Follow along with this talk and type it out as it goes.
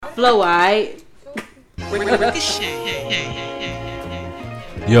flow, alright?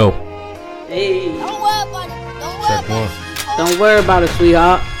 Yo. Hey. Don't worry about it. Check one. Don't worry about it,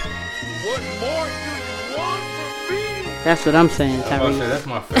 sweetheart. What more do you want from me? That's what I'm saying, I was about to say, Tyree. that's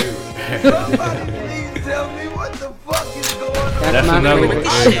my favorite. Somebody please tell me what the fuck is going on. That's my another favorite.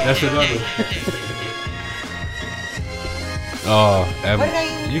 one. Hey, that's another.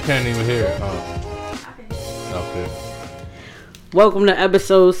 Oh, you can't even hear it. Okay. Welcome to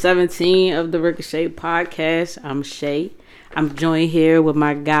episode 17 of the Ricochet Podcast. I'm Shay. I'm joined here with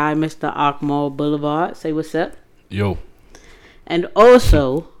my guy, Mr. Akmal Boulevard. Say what's up. Yo, And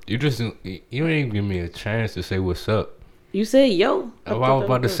also, you didn't even give me a chance to say what's up. you said yo. I was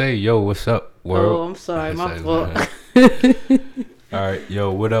about to say, yo, what's up, world? Oh, I'm sorry, my Say, fault. All right,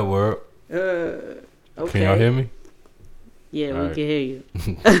 yo, what up, world? Okay. Can y'all hear me? Yeah, we Alright. can hear you.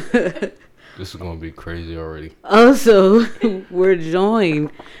 This is gonna be crazy already. Also, we're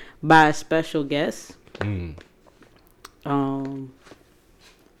joined by a special guest. Mm.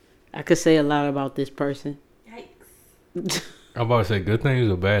 I could say a lot about this person. Yikes. I'm about to say good things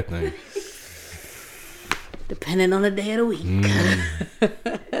or bad things. Depending on the day of the week.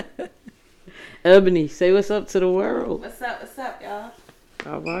 Mm. Ebony, say what's up to the world. What's up, y'all?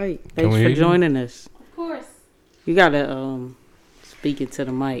 All right. Can Thanks we for hear you? joining us. Of course. You gotta speak into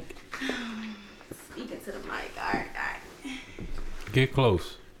the mic. Speaking to the mic. All right. Get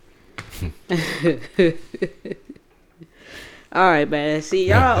close. All right, man. See,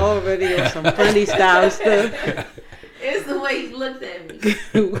 y'all already on some funny style stuff. It's the way he looked at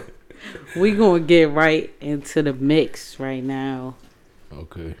me. We gonna get right into the mix right now.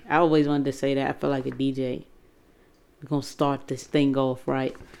 Okay. I always wanted to say that. I feel like a DJ. We're gonna start this thing off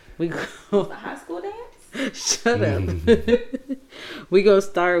right. We The go. high school dance? Shut up. We gonna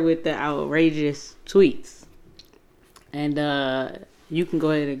start with the outrageous tweets, and you can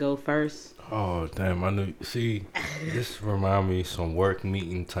go ahead and go first. Oh damn! I knew. See, this remind me of some work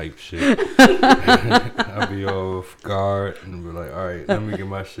meeting type shit. I'll be off guard and be like, "All right, let me get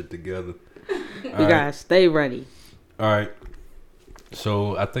my shit together." You guys stay ready. All right.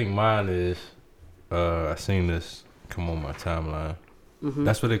 So I think mine is. I seen this come on my timeline. Mhm.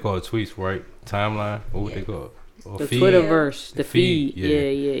 That's what they call tweets, right? Timeline. What would they call it? Or The feed? Twitterverse, the The feed, feed.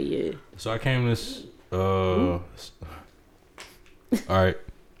 yeah. Yeah. So I came this. All right.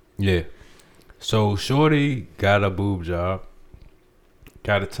 Yeah. So Shorty got a boob job.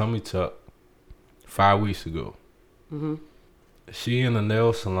 Got a tummy tuck 5 weeks ago. Mhm. She in a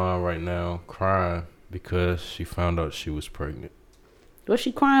nail salon right now crying because she found out she was pregnant. What's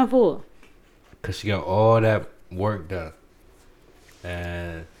she crying for? Because she got all that work done.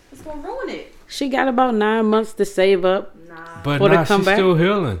 And It's gonna ruin it. She got about 9 months to save up. Nah. but For the now she's comeback? still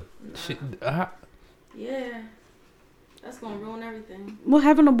healing. Nah. She, Yeah. That's gonna ruin everything. Well,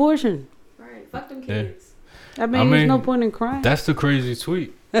 have an abortion. Right. Fuck them Yeah. kids. I mean, there's mean, no point in crying. that's the crazy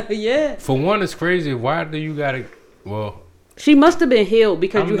tweet. Yeah. For one, it's crazy. Why do you gotta? Well, She must have been healed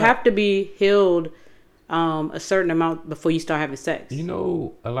because I'm you not- have to be healed a certain amount before you start having sex. you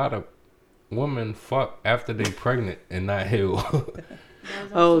know, a lot of women fuck after they pregnant and not heal.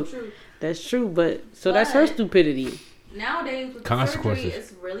 That's Oh. also true. That's true, but so that's her But- stupidity. Nowadays with Consequences. surgery,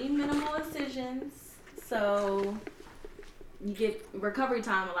 it's really minimal incisions, so you get recovery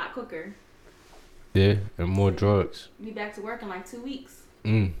time a lot quicker. Yeah, and more drugs. You be back to work in like 2 weeks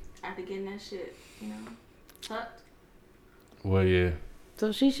Mm. after getting that shit, tucked. Well, yeah.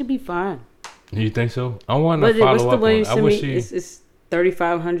 So she should be fine. You think so? I want to But what's follow the up way on you it. I send wish me? she. It's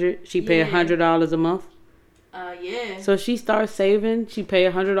 $3,500. She pay Yeah. $100 a month. Yeah. So she starts saving. She pay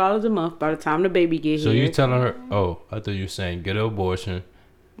 $100 a month. By the time the baby get So here, you telling her? Oh, I thought you were saying get an abortion.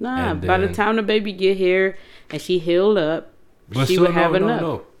 nah. and By the then- time the baby get here and she healed up, But she still, would have enough.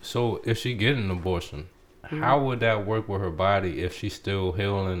 No. So if she get an abortion, Mm-hmm. how would that work with her body if she's still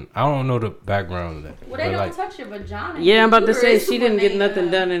healing? I don't know the background of that. Well, they but don't like, touch your vagina. Yeah, I'm about to say uterus she when didn't get they,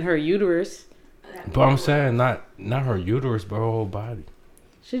 nothing done in her uterus. but I'm saying not her uterus, but her whole body.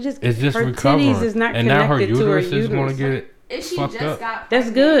 She just It's just her recovering, titties is not and now her connected to her uterus is gonna uterus. get If she fucked just up. got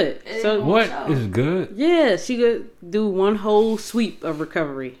That's pregnant, good. it ain't So- gonna What show. is good? Yeah, she could do one whole sweep of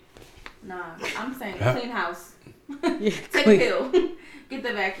recovery. Nah, I'm saying Huh? clean house. Yeah, Take clean. a pill. Get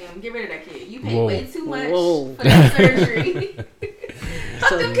the vacuum. Get rid of that kid. You pay Whoa. way too much Whoa. for that surgery. Fuck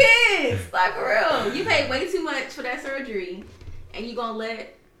So- them kids. Like for real. You pay way too much for that surgery. And you gonna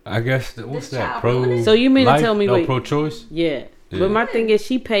let I guess what's This that? child Pro. ruined it. So you mean to life? tell me, no wait. pro-choice? Yeah. Yeah. But my thing is,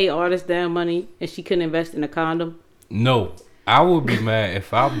 she paid all this damn money and she couldn't invest in a condom. No, I would be mad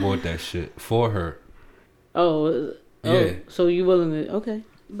if I bought that shit for her. Oh, Yeah. So you willing to? Okay.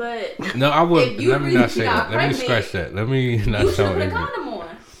 But No, I would. If you Let me really not say got that. Let me pregnant, scratch that. Let me not you should sound put a ignorant. condom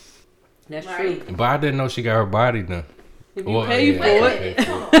on. That's Right. true. But I didn't know she got her body done. If you Well, pay yeah. for Wait a it, minute.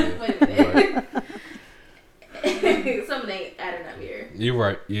 Hold on. Wait a minute. Something ain't adding up here. You're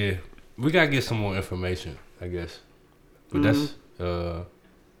right. Yeah, we gotta get some more information, I guess. But that's So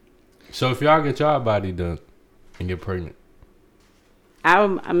if y'all get y'all body done and get pregnant,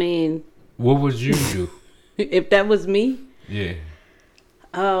 I mean, what would you do? if that was me, Yeah,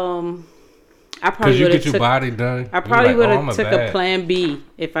 I because probably you would get have your took. body done. I you're probably like, would "Oh, have I'm took a bad." plan B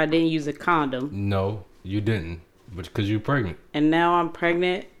if I didn't use a condom. No, you didn't, but because you're pregnant. And now I'm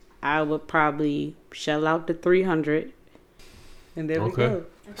pregnant, I would probably shell out the $300, and there we Okay. go.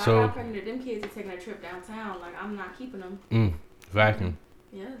 If So- I got pregnant, them kids are taking a trip downtown. Like, I'm not keeping them. Vacuum,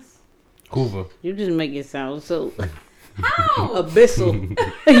 Yes. Hoover, You just make it sound so How? abyssal.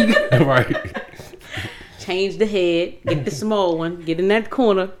 right? Change the head, get the small one, get in that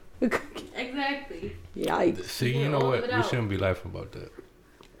corner. Exactly. Yikes. See, you Yeah, know all what? of it We out. shouldn't be laughing about that.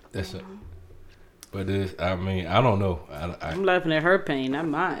 That's it. But I mean, I don't know. I'm laughing at her pain, not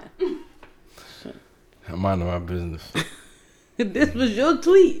mine. I'm minding my business. This was your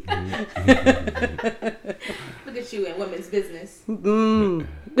tweet. Look at you in women's business.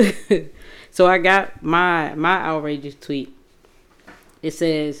 So I got my outrageous tweet. It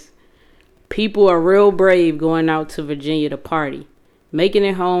says, "People are real brave going out to Virginia to party. Making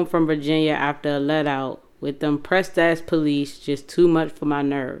it home from Virginia after a let out with them pressed ass police just too much for my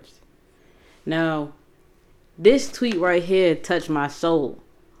nerves." Now, this tweet right here touched my soul.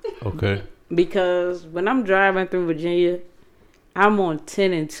 Okay. Because when I'm driving through Virginia, I'm on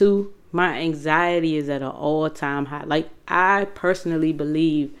 10 and 2. My anxiety is at an all-time high. Like, I personally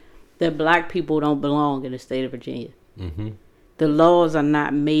believe that black people don't belong in the state of Virginia. Mm-hmm. The laws are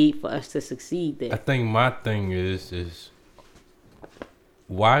not made for us to succeed I there. think my thing is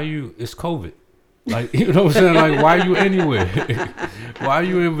why you? It's COVID. Like, you know what I'm saying? Like, why you anywhere? Why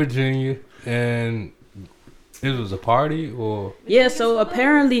you in Virginia? And it was a party or Yeah, so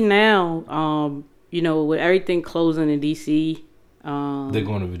apparently now, with everything closing in D.C., they're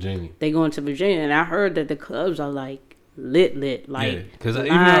going to Virginia? they going to Virginia. And I heard that the clubs are, like, lit. Like, Yeah, because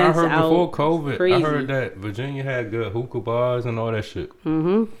even I lines heard out before COVID, crazy. I heard that Virginia had good hookah bars and all that shit.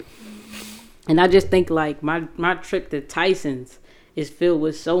 And I just think like my trip to Tyson's is filled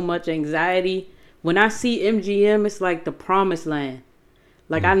with so much anxiety. When I see MGM, it's like the promised land.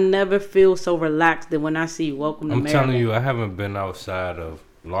 Like I never feel so relaxed than when I see Welcome to I'm Maryland. telling you, I haven't been outside of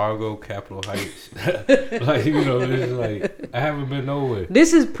Largo, Capitol Heights. Like, you know, it's like I haven't been nowhere.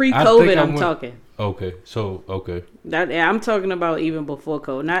 This is I pre-COVID. think I I'm went- talking. Okay, so okay. I'm talking about even before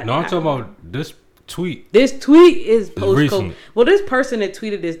COVID. No, I'm talking about this tweet. This tweet is post-COVID. recent. Well, this person that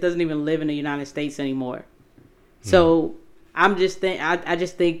tweeted this doesn't even live in the United States anymore. So I'm just I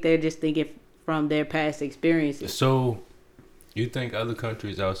just think they're just thinking from their past experiences. So, you think other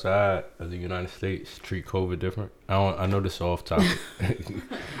countries outside of the United States treat COVID different? I know this is off topic.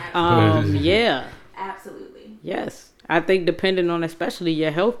 Yeah. Absolutely. Yes. I think depending on especially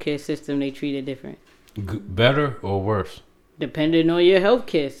your healthcare system, they treat it different. Better or worse? Depending on your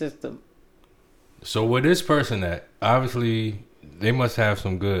healthcare system. So where this person at? Obviously, they must have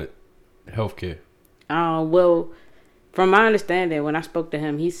some good healthcare. Well, from my understanding, when I spoke to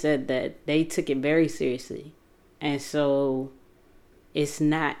him, he said that they took it very seriously. And so it's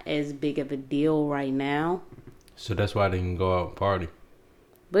not as big of a deal right now. So that's why they can go out and party.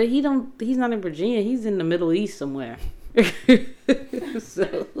 But he's not in Virginia. He's in the Middle East somewhere.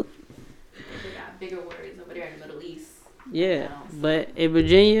 So They got bigger words over there in the Middle East. yeah. But in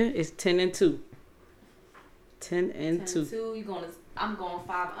Virginia, it's 10 and 2. 10 and 2. 10-2, I'm going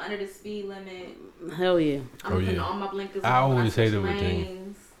 5 under the speed limit. Hell yeah. I'm Oh, putting yeah. all my blinkers I on. always switch hated Virginia.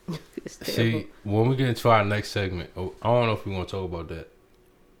 lanes. It's terrible. See, when we get into our next segment, I don't know if we want to talk about that.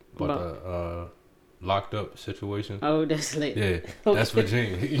 About the locked up situation. Oh, that's lit. Yeah, that's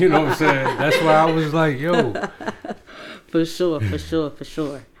Virginia. You know what I'm saying? That's why I was like, yo. For sure.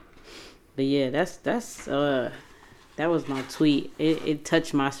 But yeah, that was my tweet. It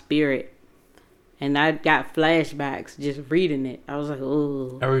touched my spirit. And I got flashbacks just reading it. I was like,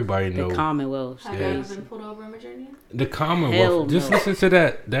 oh, Everybody the knows. Commonwealth. Have Yeah. you ever been pulled over in Virginia? The Commonwealth. Hell Just no. listen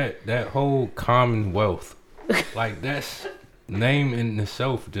to that whole Commonwealth. Like, that's name in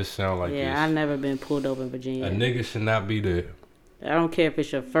itself just sound like Yeah, I this. never been pulled over in Virginia. A nigga should not be there. I don't care if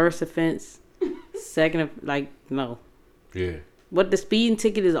it's your first offense, second, no. Yeah. What, the speeding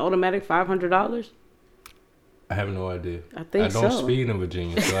ticket is automatic $500? I have no idea. I think I don't so. speed in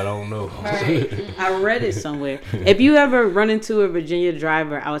Virginia, so I don't know. I read it somewhere. If you ever run into a Virginia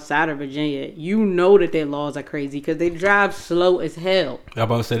driver outside of Virginia, you know that their laws are crazy because they drive slow as hell. I'm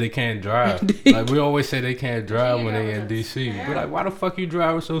about to say they can't drive. Like we always say they can't drive when they in DC. We're like, why the fuck you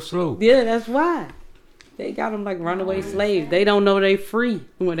driving so slow? Yeah, that's why. They got them like runaway slaves. They don't know they free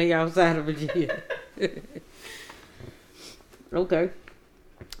when they outside of Virginia. Okay.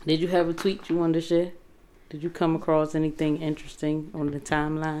 Did you have a tweet you wanted to share? Did you come across anything interesting on the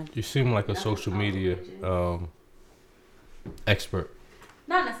timeline? You seem like a social media expert.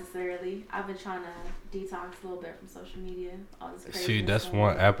 Not necessarily. I've been trying to detox a little bit from social media. All this crazy See, that's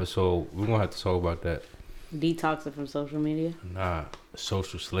one episode. We're going to have to talk about that. Detoxing from social media? Nah,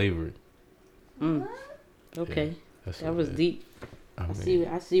 social slavery. Mm. Okay. Yeah, that's that what was it is. deep. I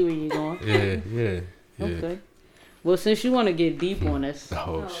see where you're going. Yeah. Okay. Well, since you want to get deep on us,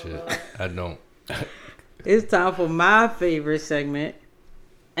 Oh, shit. Lord. I don't. it's time for my favorite segment,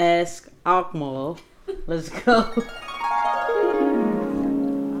 Ask Akmal. Let's go.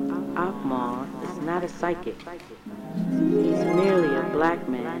 Akmal is not a psychic. He's merely a black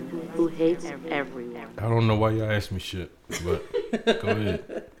man who hates everyone. I don't know why y'all ask me shit, but go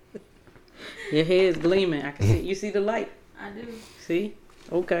ahead. Your hair is gleaming. I can see. You see the light? I do. See?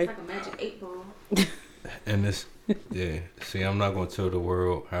 Okay. It's like a magic 8-ball. And this, yeah. See, I'm not going to tell the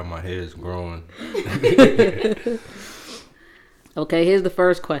world how my hair is growing. Okay, here's the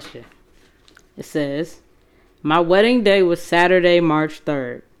first question. It says, my wedding day was Saturday, March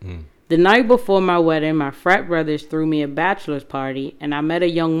 3rd. The night before my wedding, my frat brothers threw me a bachelor's party and I met a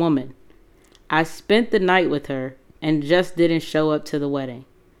young woman. I spent the night with her and just didn't show up to the wedding.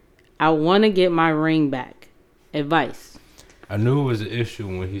 I want to get my ring back. Advice. I knew it was an issue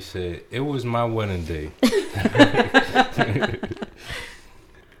when he said, it was my wedding day.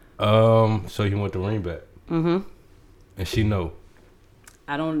 So he want the ring back. Mm-hmm. And she know.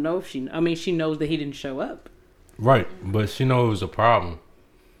 I don't know if she knows that he didn't show up. Right, but she know it was a problem.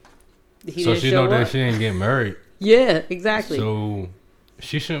 He So didn't she show know that up. she didn't get married. Yeah, exactly. So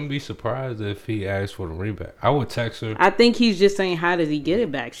she shouldn't be surprised if he asked for the ring back. I would text her. I think he's just saying, how does he get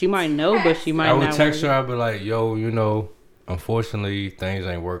it back? She might know, but she might I not. would text her. I'd be like, yo, unfortunately, things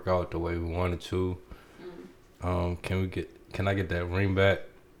ain't work out the way we wanted to. Can I get that ring back?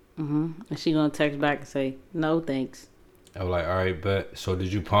 Mm-hmm. And she gonna text back and say, no, thanks. I was like, all right, bet. So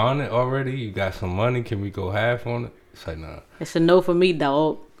did you pawn it already? You got some money? Can we go half on it? It's like, nah. It's a no for me,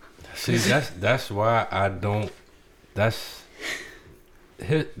 dog. See, that's why I don't. That's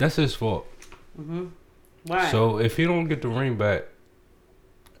his fault. Mm-hmm. Why? So if he don't get the ring back,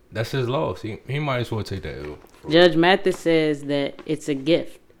 that's his loss. He might as well take that L. Judge Mathis says that it's a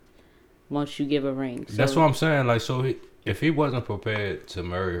gift once you give a ring. So, That's what I'm saying. Like, so if he wasn't prepared to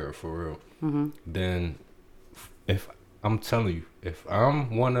marry her for real, mm-hmm. then if I'm telling you, if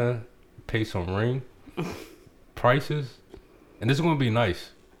I'm wanna pay some ring prices, and it's gonna be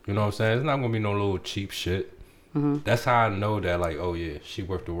nice, you know what I'm saying? It's not gonna be no little cheap shit. Mm-hmm. That's how I know that, like, oh yeah, she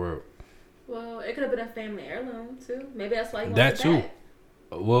worth the world. Well, it could have been a family heirloom too. Maybe that's why he That wants it too. back.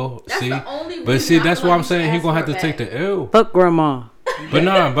 Well, That's see, the only reason but see, I that's feel what like I'm he saying. He asked gonna have for to it take back. the L. Fuck grandma. But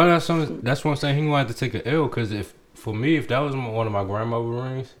nah, but that's what I'm saying. He gonna have to take an L because if that was one of my grandmother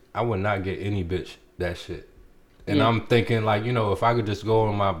rings, I would not get any bitch that shit. And Yeah. I'm thinking like, if I could just go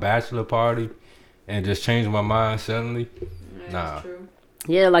on my bachelor party and just change my mind suddenly, Yeah, nah. that's true.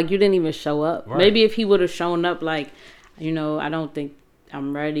 Yeah, like you didn't even show up. Right. Maybe if he would have shown up, like, I don't think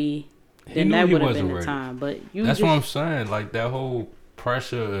I'm ready, He then knew that he would have wasn't been the ready. time. But you That's just, what I'm saying. Like that whole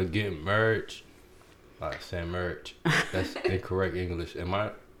pressure of getting married, like saying marriage, that's incorrect English. We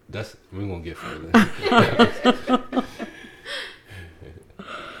gonna get further.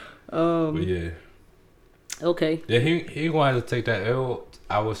 But yeah. Okay. Yeah, he gonna have to take that L.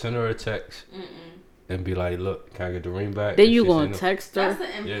 I would send her a text and be like, "Look, can I get the ring back?" Then And you she gonna say text her? That's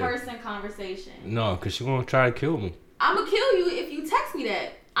an in-person conversation. no, cause she gonna try to kill me. I'm gonna kill you if you text me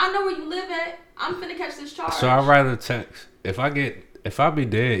that. I know where you live at. I'm finna catch this charge. So I'd rather text. If I be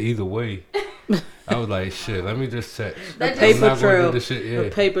dead either way, I was like, shit. Let me just text. That The just- paper trail. Yeah, The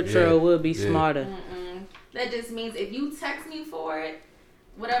paper trail yeah, would be yeah. smarter. That just means if you text me for it,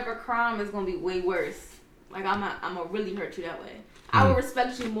 whatever crime is gonna be way worse. Like I'm gonna really hurt you that way. I would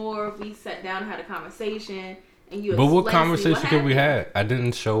respect you more if we sat down and had a conversation and you. But what explained to me conversation could we happened. have? I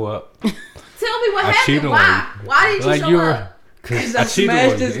didn't show up. Tell me what I cheated happened. on Why? you. Why did you Like show you're, up? cause I I cheated on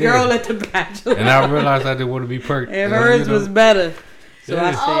smashed you. this yeah. girl at the bachelor. And I realized I didn't want to be perked. And hers was better. So I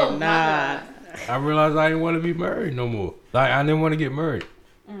Yeah. said, Oh, my nah. God. I realized I didn't want to be married no more. Like I didn't want to get married.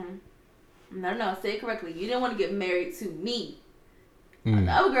 No, say it correctly. You didn't want to get married to me. Mm.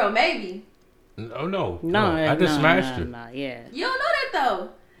 The other girl, maybe. Oh no. No, I just smashed her. No, yeah. You don't know that though.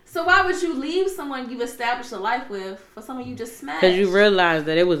 So why would you leave someone you've established a life with for someone you just smashed? Because you realize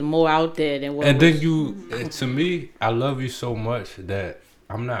that it was more out there than what. And then and to me, I love you so much that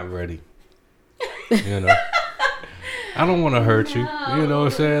I'm not ready. You know, I don't want to hurt you. You know what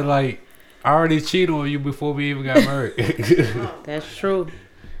I'm saying? Like, I already cheated on you before we even got married. That's true.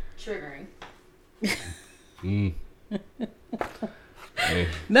 Triggering. Hey.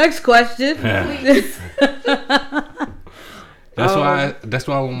 Next question. Please. That's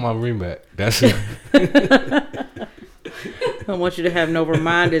why I want my rematch. That's I want you to have no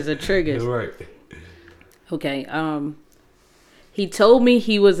reminders or triggers. You're right. Okay. He told me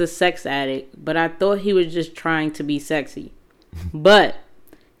he was a sex addict, but I thought he was just trying to be sexy. But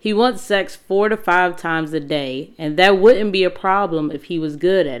he wants sex 4 to 5 times a day, and that wouldn't be a problem if he was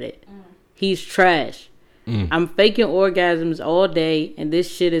good at it. He's trash. I'm faking orgasms all day, and this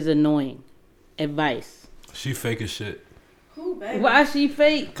shit is annoying. Advice. She faking shit. Who, baby? Why she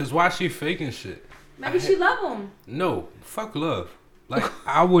fake? Cause why she faking shit? Maybe she love him. No, fuck love. Like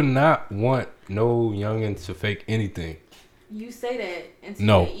I would not want no youngin to fake anything. You say that until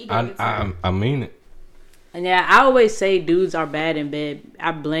No, your ego gets hurt. I mean it. And yeah, I always say dudes are bad in bed.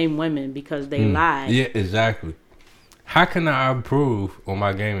 I blame women because they lie. Yeah, exactly. How can I improve on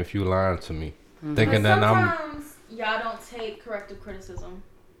my game if you lying to me? Thinking But that I'm sometimes y'all don't take corrective criticism.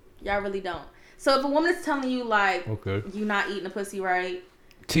 Y'all really don't. So if a woman is telling you like okay. you not eating the pussy right,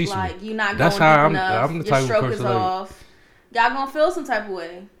 Teach like me. you not That's going how deep I'm. enough, I'm the your type of stroke person is like off, y'all gonna feel some type of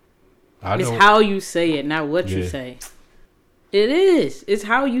way. I It's don't. how you say it, not what you Yeah. say. It is. It's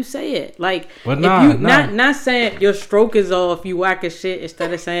how you say it. Like, But if nah, you nah. not saying your stroke is off, you whack as shit,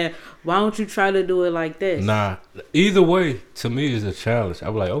 instead of saying, why don't you try to do it like this? Nah. Either way, to me is a challenge.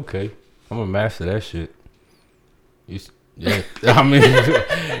 I'm like, okay, I'm gonna master that shit. Yeah. I mean,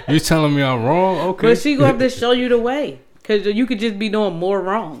 you telling me I'm wrong? Okay. But she gonna have to show you the way, because you could just be doing more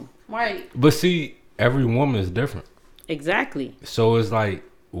wrong. Right. But see, every woman is different. Exactly. So it's like,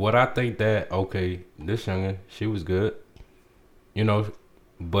 what I think that, okay, this youngin, she was good. You know,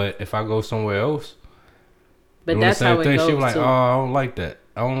 but if I go somewhere else, But doing that's the same how it thing, goes she was like, too. oh, I don't like that.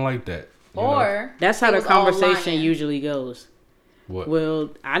 I don't like that. You know? Or That's how it the was all conversation lying. usually goes. What? Well,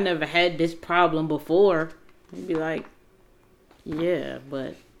 I never had this problem before. You'd be like, yeah,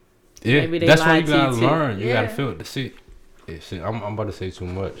 but Yeah, maybe they that's why lied you to you gotta too. learn. You gotta Yeah. feel it. See, I'm about to say too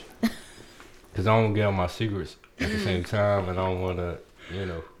much because I don't get all my secrets at the same time, and I don't want to, you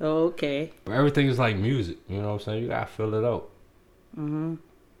know. oh, okay. But everything is like music. You know what I'm saying? You gotta feel it out. Mm-hmm.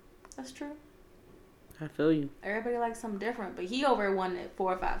 That's true. I feel you. Everybody likes something different, but he over wanting it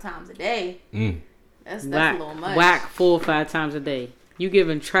 4 or 5 times a day. That's Whack, a little much. whack 4 or 5 times a day. You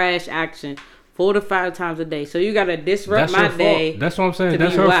giving trash action 4 to 5 times a day. So you gotta disrupt That's my her day. fault. That's what I'm saying. to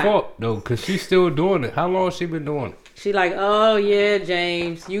That's be her whack. fault though, cause she's still doing it. How long has she been doing it? She like, oh yeah,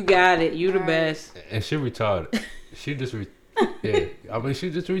 James, you got it. You the Right. best. And she retarded. She just yeah. I mean, she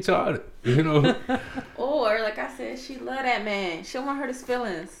just retarded. You know. Or like I said, she love that man. She don't want to hurt his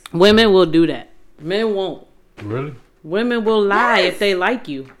feelings. Women will do that. Men won't. Really? Women will lie Yes. if they like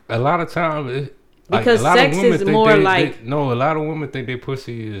you. A lot of times, Because a lot sex of women is think more they, like- no. A lot of women think their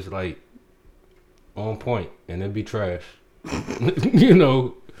pussy is like on point, and it be trash. You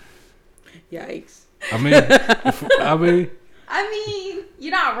know. Yikes. I mean, I mean,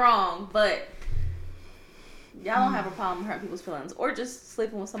 you're not wrong, but y'all don't have a problem hurting people's feelings or just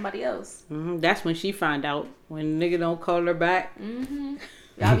sleeping with somebody else. That's when she find out. When nigga don't call her back.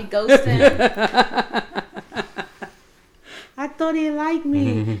 Y'all be ghosting. I thought he liked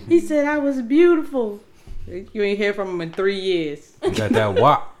me. He said I was beautiful. You ain't hear from him in 3 years. you got that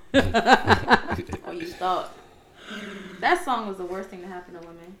wop. Or you thought. That song was the worst thing to happen to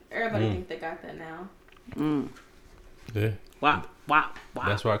women. Everybody think they got that now. Yeah, Wow.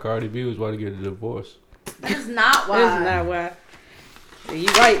 that's why Cardi B was about to get a divorce. That is not why. That's not why. You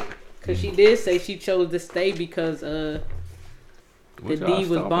right. Because she did say she chose to stay because the What D y'all was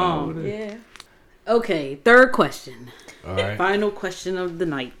stopping bomb. over there? Yeah. Okay, third question. All right. Final question of the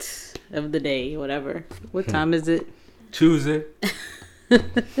night, of the day, whatever. What time is it? Tuesday.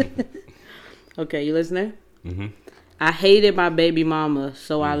 Okay, you listening? Mm-hmm. I hated my baby mama,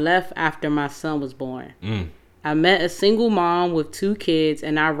 so I left after my son was born. I met a single mom with 2 kids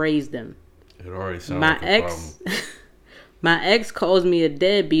and I raised them. It already sounds My like a ex problem. my ex calls me a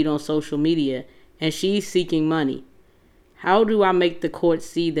deadbeat on social media and she's seeking money. How do I make the court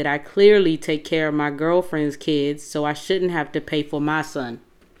see that I clearly take care of my girlfriend's kids so I shouldn't have to pay for my son?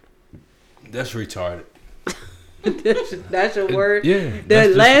 That's retarded. That's your word? Yeah. The that's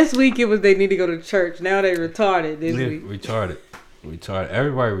just- last week it was they need to go to church. Now they retarded this yeah, week. retarded. Retarded.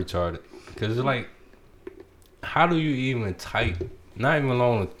 Everybody retarded. Because it's like, how do you even type? Not even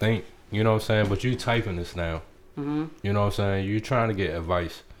alone to think, you know what I'm saying? But you typing this now. Mm-hmm. You know what I'm saying? You trying to get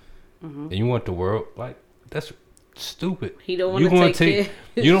advice. Mm-hmm. And you want the world, like, that's stupid. He don't want You to gonna take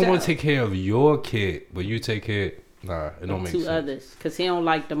care. You don't want to take care of your kid, but you take care. Nah, it don't make two sense. others, because he don't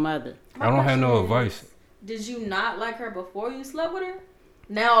like the mother. I don't have no My question advice. is, did you not like her before you slept with her?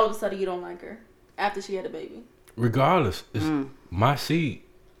 Now all of a sudden you don't like her after she had a baby. Regardless, it's my seed.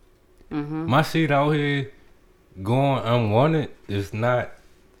 Mm-hmm. My seed out here going unwanted is not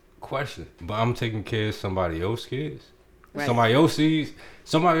questioned. But I'm taking care of somebody else's kids. Right. Somebody else seeds.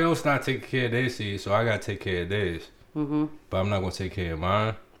 Somebody else not taking care of their seeds, so I gotta take care of theirs. Mm-hmm. But I'm not gonna take care of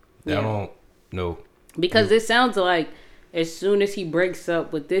mine. Yeah. I don't know. Because it sounds like as soon as he breaks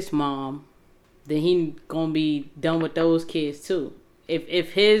up with this mom, then he gonna be done with those kids too.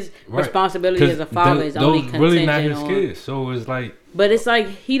 If his Right. responsibility as a father is only those really not contingent his on, kids. So it's like, but it's like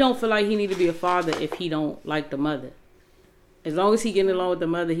he don't feel like he need to be a father if he don't like the mother. As long as he getting along with the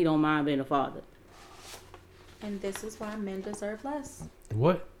mother, he don't mind being a father. And this is why men deserve less.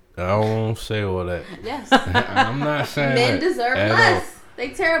 what? I don't say all that. Yes. I'm not saying Men that deserve at all. less. They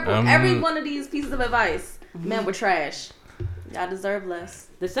terrible. I'm- Every one of these pieces of advice, men were trash. Y'all deserve less.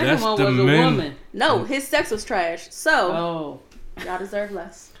 The second That's one the was a men. woman. No, his sex was trash. So Oh, y'all deserve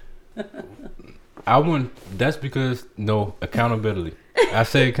less. I wouldn't. That's because no accountability. I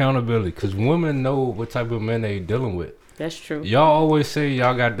say accountability because women know what type of men they dealing with. that's true. Y'all always say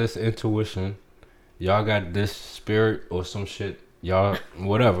y'all got this intuition, y'all got this spirit or some shit. Y'all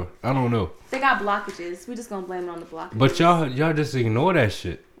whatever. I don't know. They got blockages. We just gonna blame it on the blockages. But y'all just ignore that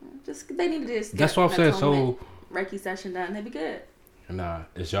shit. just they need to just. That's get what I'm saying. an So atonement Reiki session done. They'd be good. nah,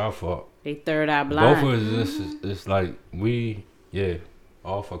 it's y'all fault. They third eye blind. Both of us. It's like we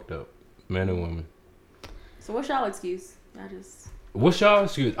all fucked up, men and women. So what's y'all excuse? Y'all just. What's y'all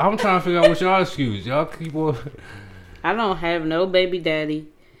excuse? I'm trying to figure out what's y'all excuse. Y'all keep on. I don't have no baby daddy,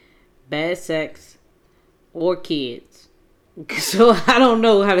 bad sex, or kids. So I don't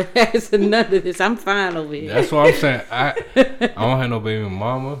know how to answer none of this. I'm fine over here. That's what I'm saying. I don't have no baby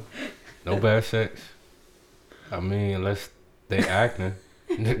mama, no bad sex. I mean, unless they acting.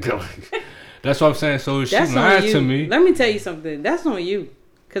 That's what I'm saying. So she That's on lied you. to me. Let me tell you something. That's on you.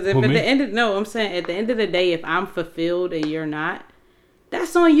 Because if Who, at me? the end of I'm saying at the end of the day, if I'm fulfilled and you're not,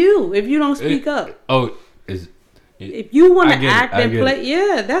 that's on you. If you don't speak up, Oh, is if you want I to get it. act I and get play, it.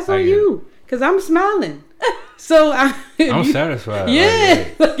 yeah, that's I on get you. Because I'm smiling. So I'm you, satisfied. yeah.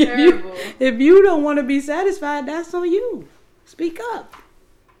 Like, Like, Terrible. if you don't want to be satisfied, that's on you. Speak up.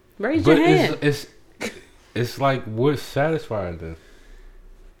 Raise but your hand. it's like what's satisfying then.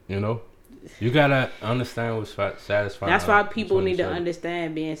 You know, you gotta understand what's satisfying. That's why people need to 27.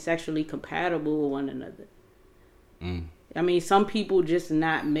 understand being sexually compatible with one another. Mm. I mean, some people just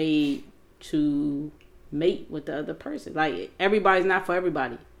not made to mate with the other person. Like, everybody's not for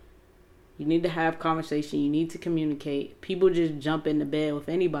everybody. You need to have conversation. You need to communicate. People just jump into bed with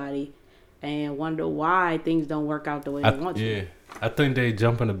anybody and wonder why things don't work out the way they want to. Yeah, I think they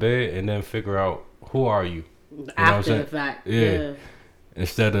jump into bed and then figure out who are you. what I'm After the saying? fact. Yeah. Yeah.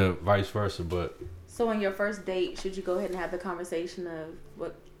 Instead of vice versa, but So on your first date, should you go ahead and have the conversation of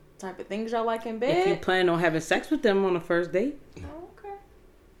what type of things y'all like in If you bed? plan on having sex with them on the first date, Oh, okay.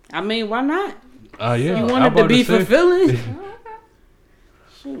 I mean, why not? yeah, You I want it to about be say- fulfilling. Oh, okay.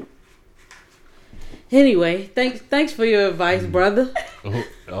 Shoot. Anyway, thanks for your advice, brother.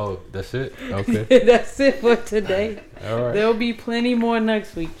 Oh, that's it. Okay, That's it for today. all right. There'll be plenty more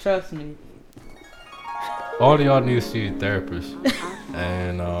next week. Trust me. All of y'all need to see a therapist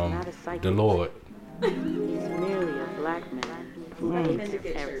and the Lord. He's merely a black man. Recommend a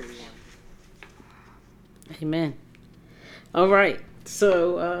good church. Amen. All right.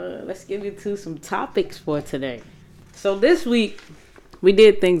 So let's get into some topics for today. So this week we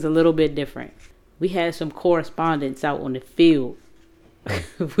did things a little bit different. We had some correspondents out on the field.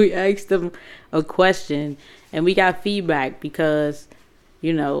 We asked them a question and we got feedback because,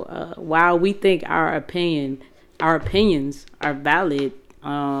 you know, while we think our opinions are valid,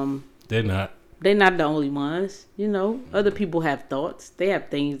 They're not. they're not the only ones. You know, other people have thoughts. They have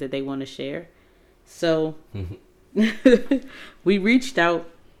things that they want to share. So we reached out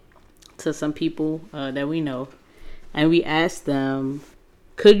to some people that we know and we asked them,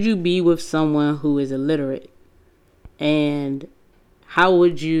 could you be with someone who is illiterate? And how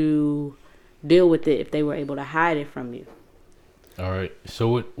would you deal with it if they were able to hide it from you? All right.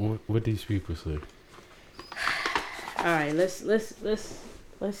 So what these people say? All right,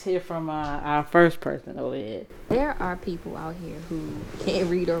 let's hear from our first person over here. There are people out here who can't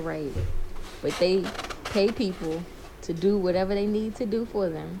read or write, but they pay people to do whatever they need to do for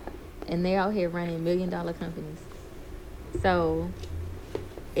them, and they're out here running $1 million companies. So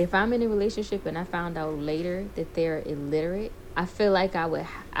if I'm in a relationship and I found out later that they're illiterate, I feel like I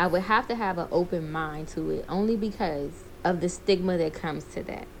would have to have an open mind to it, only because of the stigma that comes to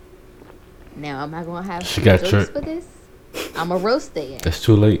that. Now, am I gonna have jokes for this? I'm a roast their ass. It's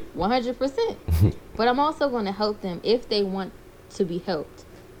too late. 100%. But I'm also gonna help them if they want to be helped.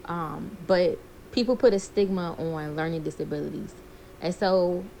 But people put a stigma on learning disabilities, and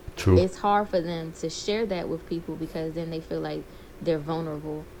so it's hard for them to share that with people, because then they feel like they're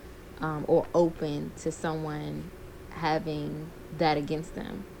vulnerable or open to someone having that against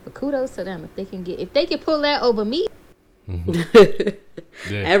them. But kudos to them if they can pull that over me.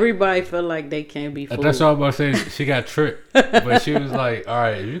 Yeah. Everybody feel like they can't be fooled. That's all I'm about to say. She got tricked, but she was like, all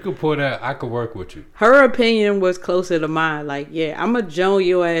right, if you could pull that, I could work with you. Her opinion was closer to mine. Like, yeah, I'm going to joan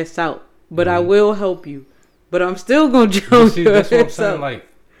your ass out, but I will help you. But I'm still going to joan your ass out. That's what I'm saying. Like,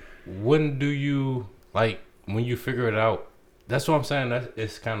 when do you, like, when you figure it out? That's what I'm saying.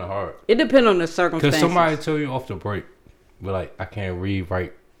 It's kind of hard. It depends on the circumstances. Because somebody tell you off the break, but like, I can't read,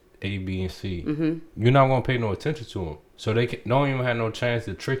 write A, B, and C. Mm-hmm. You're not going to pay no attention to them. So they don't even have no chance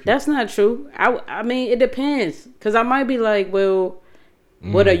to trick you. That's not true. I mean, it depends. Because I might be like, well,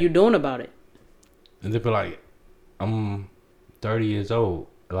 what are you doing about it? And they'd be like, I'm 30 years old.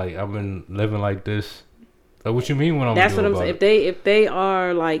 Like, I've been living like this. Like, what you mean when I'm That's doing what I'm saying. If they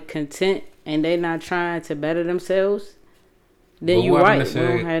are, like, content and they're not trying to better themselves, then you're right.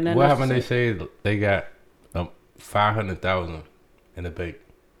 What happened they say they got $500,000 in the bank?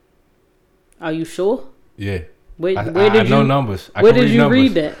 Are you sure? Yeah. Where did I know numbers. Where did you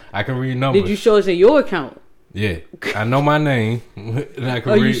read that? I can read numbers. Did you show us in your account? Yeah. I know my name. And I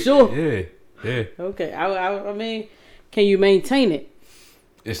can Are you sure? Yeah. Yeah. Okay. I mean, can you maintain it?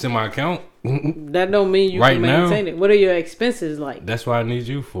 It's in my account. That don't mean you can maintain it. What are your expenses like? That's what I need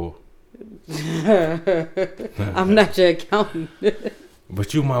you for. I'm not your accountant.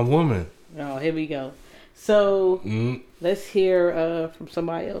 But you my woman. Oh, here we go. So let's hear from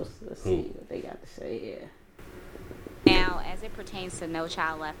somebody else. Let's see what they got to say here. Now, as it pertains to No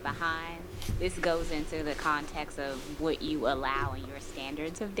Child Left Behind, this goes into the context of what you allow in your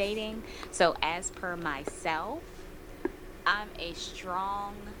standards of dating. So as per myself, I'm a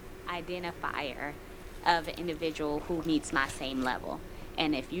strong identifier of an individual who meets my same level.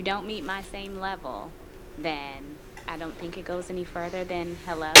 And if you don't meet my same level, then I don't think it goes any further than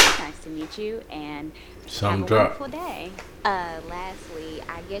hello, nice to meet you, and have a wonderful day. Lastly,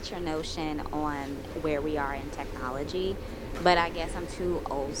 I get your notion on where we are in technology, but I guess I'm too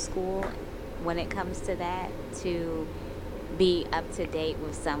old school when it comes to that to be up to date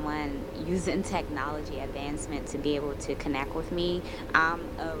with someone using technology advancement to be able to connect with me. I'm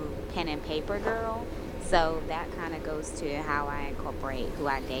a pen and paper girl. So that kind of goes to how I incorporate who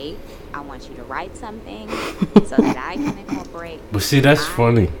I date. I want you to write something so that I can incorporate. But see, that's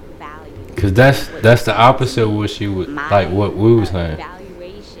funny. Because that's the opposite of what she would, like what we was saying.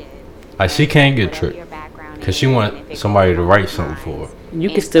 Like, she can't get tricked. Because she want somebody to write something for her. You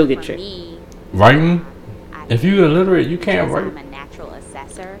can still get tricked. Writing? If you're illiterate, you can't write. I'm a natural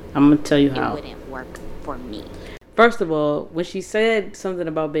assessor. I'm going to tell you how. It wouldn't work for me. First of all, when she said something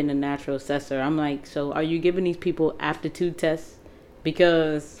about being a natural assessor, I'm like, so are you giving these people aptitude tests?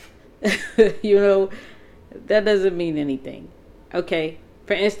 Because, you know, that doesn't mean anything. Okay,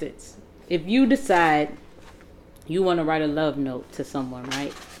 for instance, if you decide you want to write a love note to someone,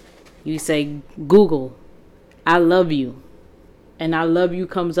 right? You say, Google, I love you. And I love you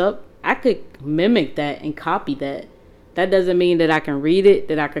comes up. I could mimic that and copy that. That doesn't mean that I can read it,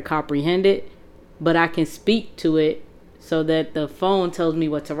 that I could comprehend it. But I can speak to it so that the phone tells me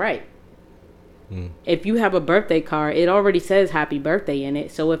what to write. If you have a birthday card, it already says happy birthday in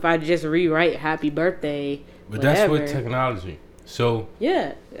it. So if I just rewrite happy birthday, but that's with technology. So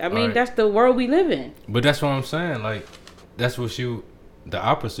yeah, I mean, that's the world we live in. But that's what I'm saying. Like, that's what the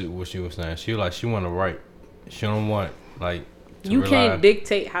opposite of what she was saying. She want to write. She don't want, like, you can't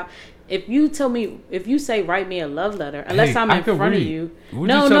dictate how. If you say write me a love letter, unless I'm in front of you.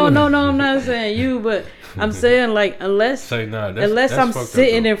 No, I'm not saying you, but I'm saying, like, unless I'm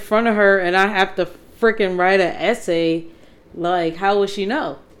sitting in front of her and I have to freaking write an essay, like, how would she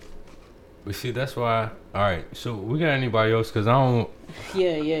know? But see, that's why. All right, so we got anybody else? Because I don't.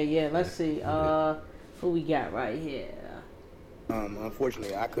 Yeah. Let's see. Who we got right here?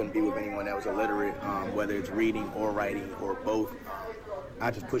 Unfortunately, I couldn't be with anyone that was illiterate, whether it's reading or writing or both. I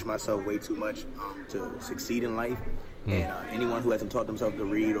just push myself way too much to succeed in life. And anyone who hasn't taught themselves to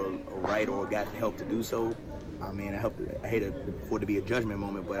read or write or gotten help to do so, I hate for it to be a judgment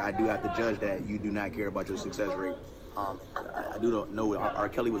moment, but I do have to judge that you do not care about your success rate. I do know R.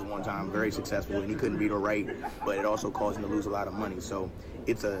 Kelly was one time very successful and he couldn't read or write, but it also caused him to lose a lot of money. So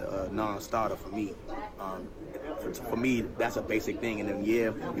it's a non-starter for me. For me, that's a basic thing. And then,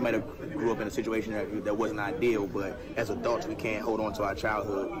 yeah, you might have grew up in a situation that wasn't ideal, but as adults, we can't hold on to our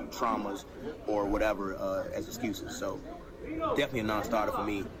childhood traumas or whatever as excuses. So definitely a non-starter for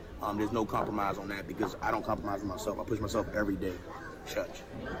me. There's no compromise on that because I don't compromise on myself. I push myself every day. Church.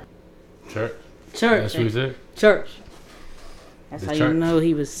 That's what he said? Church. That's The how church. you know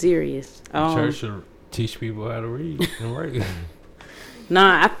he was serious. Church should teach people how to read and write.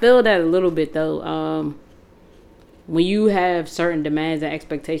 Nah, I feel that a little bit though. When you have certain demands and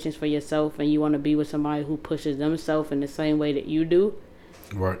expectations for yourself and you want to be with somebody who pushes themselves in the same way that you do,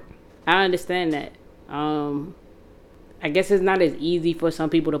 Right. I understand that. I guess it's not as easy for some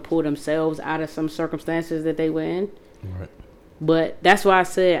people to pull themselves out of some circumstances that they were in. Right. But that's why I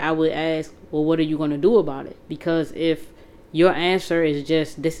said I would ask, well, what are you going to do about it? Because if your answer is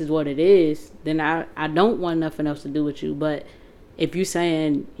just, this is what it is, then I don't want nothing else to do with you. But if you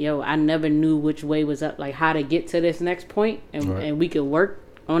saying, yo, I never knew which way was up, like how to get to this next point, and we could work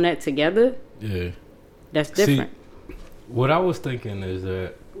on that together, Yeah. that's different. See, what I was thinking is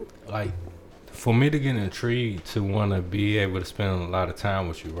that, like, for me to get intrigued to want to be able to spend a lot of time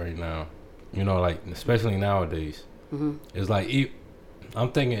with you right now, you know, like, especially nowadays, it's like,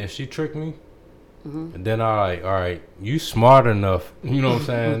 I'm thinking if she tricked me, then I'm like, all right, you smart enough, you know what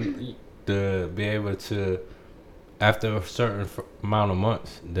I'm saying, to be able to, after a certain amount of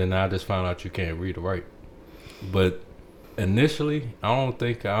months, then I just found out you can't read or write. But initially, I don't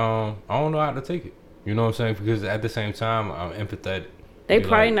think, I don't know how to take it. You know what I'm saying? Because at the same time, I'm empathetic. They Be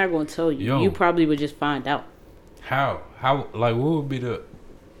probably like, not going to tell you. yo. You probably would just find out. How, like, what would be the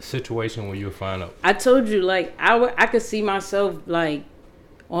situation where you'll find out? I told you, like, I could see myself, like,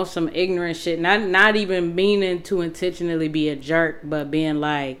 on some ignorant shit. Not even meaning to intentionally be a jerk, but being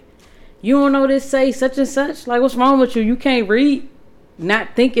like, you don't know this say such and such? Like, what's wrong with you? You can't read?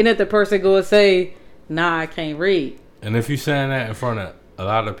 Not thinking that the person going to say, nah, I can't read. And if you're saying that in front of a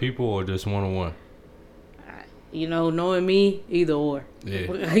lot of people or just one-on-one? You know, knowing me, either or.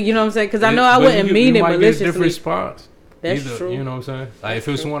 Yeah. You know what I'm saying? Because I know I wouldn't mean it might maliciously. Get different spots. That's Either, true. You know what I'm saying? Like, That's if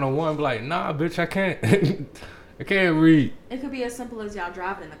it was true. one-on-one, be like, nah, bitch, I can't. I can't read. It could be as simple as y'all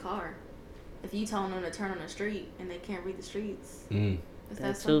driving in the car. If you telling them to turn on the street and they can't read the streets, it's that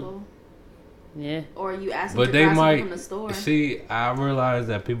That too. simple. Yeah. Or you ask them But to they grab something might from the store. see. I realize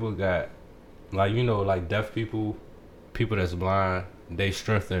that people got, like, you know, like deaf people, people that's blind. They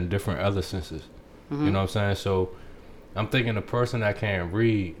strengthen different other senses. You know what I'm saying? So I'm thinking the person that can't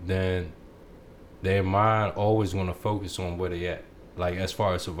read, then their mind always going to focus on where they at, like as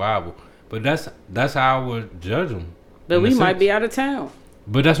far as survival. But that's how I would judge them. But we might be out of town.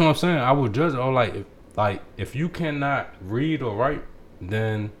 But that's what I'm saying. I would judge. Oh, if you cannot read or write,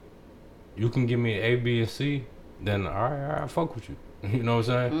 then you can give me an A, B, and C. Then all right, I fuck with you. You know what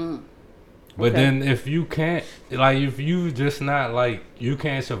I'm saying? But then if you can't, like, if you just not like you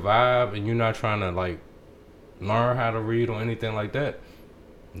can't survive and you're not trying to like learn how to read or anything like that,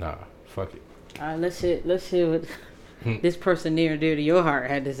 nah, fuck it. All right, let's hear what this person near and dear to your heart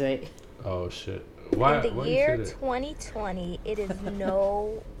had to say. Oh shit! Why? In the why year you say that? 2020, it is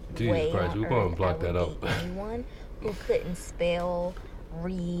no Jesus way Christ, on we're gonna earth block I would that out. date anyone who couldn't spell,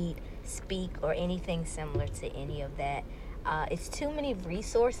 read, speak, or anything similar to any of that. It's too many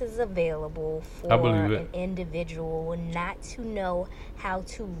resources available I for believe an it. individual not to know how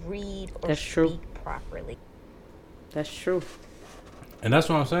to read or That's speak true. properly. That's true. And that's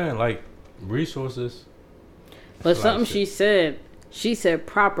what I'm saying. Like resources. But Like something shit. she said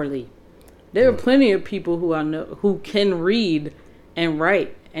properly. There are plenty of people who I know who can read and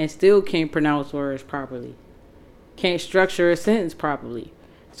write and still can't pronounce words properly. Can't structure a sentence properly.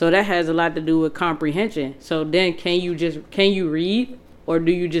 So that has a lot to do with comprehension. So then can you read, or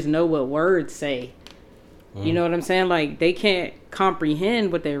do you just know what words say? You know what I'm saying? Like, they can't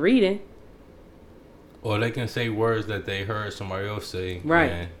comprehend what they're reading. Or they can say words that they heard somebody else say,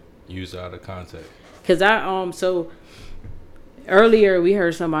 Right. and use out of context. Cause so earlier we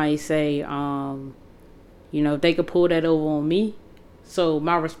heard somebody say, you know, if they could pull that over on me. So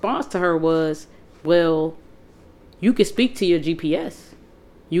my response to her was, well, you can speak to your GPS.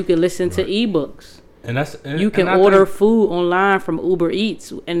 You can listen to ebooks. And that's You can and I order think- food online from Uber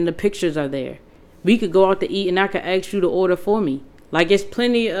Eats, and the pictures are there. We could go out to eat, and I could ask you to order for me. Like, it's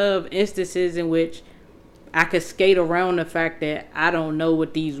plenty of instances in which I could skate around the fact that I don't know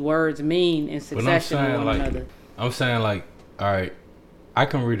what these words mean in But succession with one another. I'm saying like, all right, I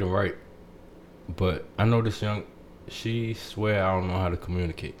can read and write, but I know this she swear I don't know how to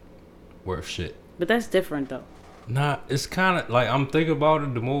communicate. Worth shit. But that's different, though. Nah, it's kind of like I'm thinking about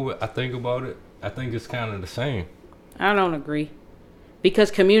it. The more I think about it, I think it's kind of the same. I don't agree,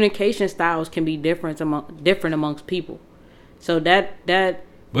 because communication styles can be different amongst people. So that.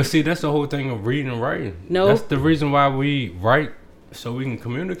 But see, that's the whole thing of reading and writing. No, that's the reason why we write, so we can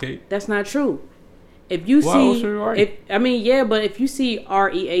communicate. That's not true. If you why see, but if you see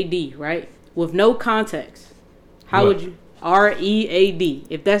READ, right, with no context, how would you READ?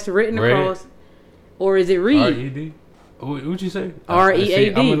 If that's written across, or is it read? RED? What'd you say?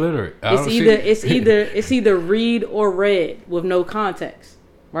 READ. I'm illiterate. It's either read or read with no context,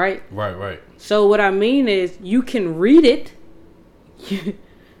 right? Right. So what I mean is, you can read it,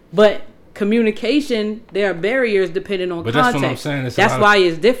 but communication, there are barriers depending on context. That's what I'm saying. That's why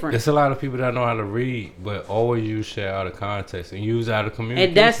it's different. There's a lot of people that know how to read, but always use shit out of context and use out of communication.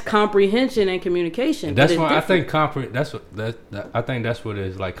 And that's comprehension and communication. And that's why I think I think that's what it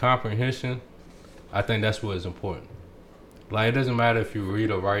is. Like comprehension, I think that's what is important. Like it doesn't matter if you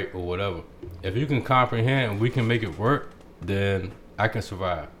read or write or whatever. If you can comprehend and we can make it work, then I can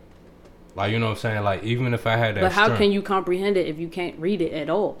survive. Like, you know what I'm saying? Like, even if I had that But how can you comprehend it if you can't read it at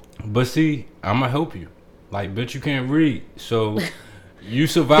all? But see, I'm going to help you. Like, bitch, you can't read. So, you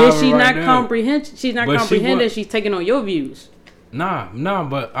survive She's right not now. She's not comprehending. She's taking on your views. Nah,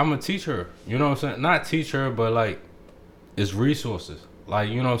 but I'm going to teach her. You know what I'm saying? Not teach her, but, like, it's resources. Like,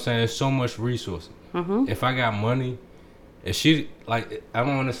 you know what I'm saying? It's so much resources. Mm-hmm. If I got money, if she, like, I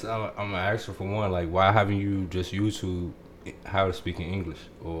don't understand. I'm going to ask her for one, like, why haven't you just YouTube how to speak in English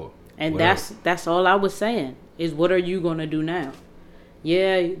or... And that's all I was saying, is what are you going to do now?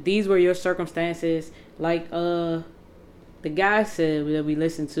 Yeah, these were your circumstances. Like the guy said that we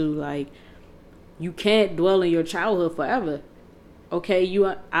listened to, like, you can't dwell in your childhood forever. Okay,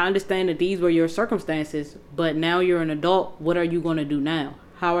 I understand that these were your circumstances, but now you're an adult. What are you going to do now?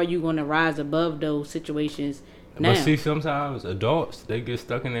 How are you going to rise above those situations now? But see, sometimes adults, they get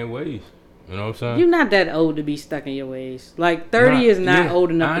stuck in their ways. You know what I'm saying? You're not that old to be stuck in your ways. Like 30 is not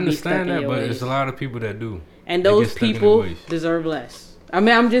old enough to be stuck in your ways. I understand that, but it's a lot of people that do. And those people deserve less. I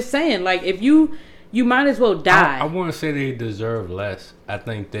mean, I'm just saying, like, if you might as well die. I wouldn't say they deserve less. I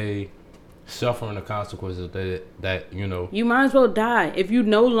think they suffering the consequences that you know. You might as well die. If you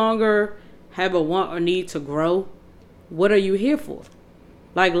no longer have a want or need to grow, what are you here for?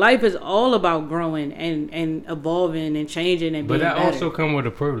 Like, life is all about growing and evolving and changing and being better. But that also come with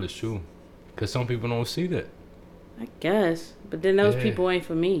a privilege too. Because some people don't see that. I guess. But then those people ain't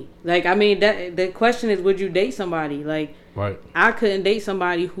for me. Like, I mean, the question is, would you date somebody? Like, right. I couldn't date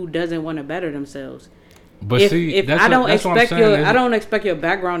somebody who doesn't want to better themselves. But if I don't expect your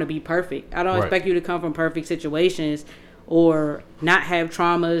background to be perfect. I don't expect you to come from perfect situations or not have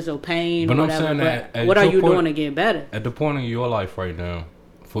traumas or pain or whatever. I'm saying that what are you doing to get better? At the point in your life right now,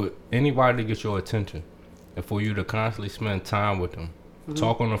 for anybody to get your attention and for you to constantly spend time with them,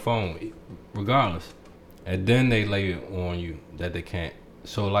 talk on the phone, regardless, and then they lay it on you that they can't.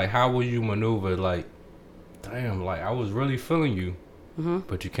 So, like, how will you maneuver? Like, damn, like, I was really feeling you,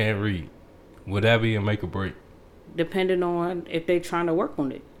 but you can't read. Would that be a make or break? Depending on if they're trying to work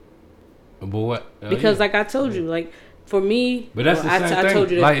on it. But what? Because, like I told you, like, for me, but that's the same thing. I told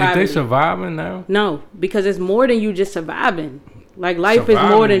you this like, privately. If they surviving now? No, because it's more than you just surviving. Like, life is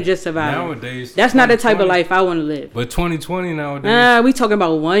more than just surviving. Nowadays, that's not the type of life I want to live. But 2020 nowadays. We talking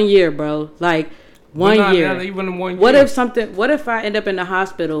about 1 year, bro. Like, 1 year. Not even 1 year. What if I end up in the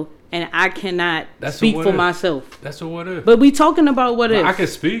hospital and I cannot speak for myself? That's a what if. But we talking about what if. I can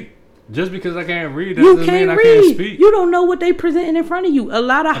speak. Just because I can't read, that doesn't mean I can't speak. You don't know what they presenting in front of you. A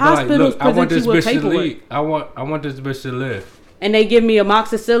lot of hospitals present you with paperwork. I want this bitch to live. And they give me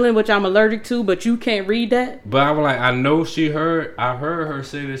amoxicillin, which I'm allergic to, but you can't read that. But I'm like, I know I heard her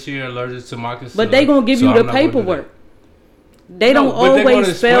say that she allergic to amoxicillin. But they gonna give you the paperwork. They don't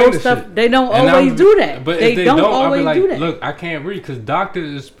always spell stuff. They don't always do that. But they don't always do that. Look, I can't read because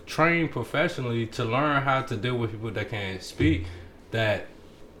doctors is trained professionally to learn how to deal with people that can't speak, that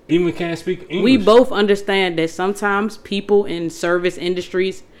even can't speak English. We both understand that sometimes people in service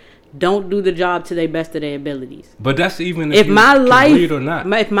industries don't do the job to the best of their abilities. But that's even if you can read or not.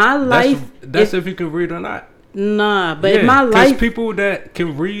 If my life... That's if you can read or not. Nah, but if my life... Because people that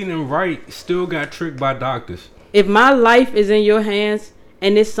can read and write still got tricked by doctors. If my life is in your hands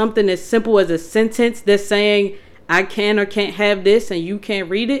and it's something as simple as a sentence that's saying I can or can't have this and you can't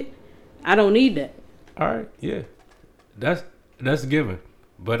read it, I don't need that. All right, yeah. That's given.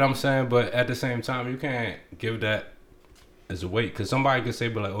 But I'm saying, but at the same time, you can't give that as a weight. Because somebody could say,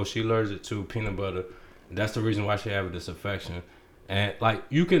 but like, oh, she allergic to peanut butter. That's the reason why she have this affection. And like,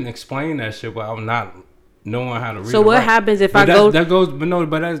 you can explain that shit, but I'm not knowing how to read. So what happens if I go? That goes, but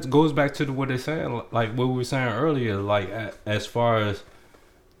that goes back to what they're saying, like what we were saying earlier, like as far as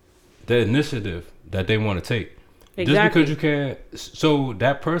the initiative that they want to take. Exactly. Just because you can't, so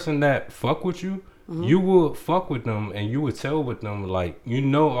that person that fuck with you, you will fuck with them and you would tell with them, like, you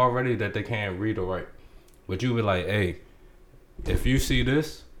know already that they can't read or write, but you would like, hey, if you see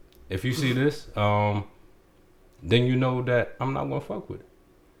this, then you know that I'm not gonna fuck with it.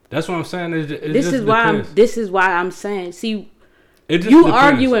 That's what I'm saying. This is why I'm saying. See, you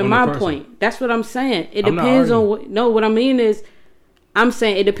arguing my point. That's what I'm saying. It depends on what. No, what I mean is, I'm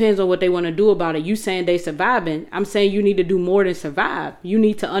saying it depends on what they want to do about it. You saying they surviving. I'm saying you need to do more than survive. You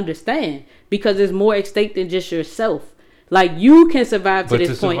need to understand because there's more at stake than just yourself. Like you can survive to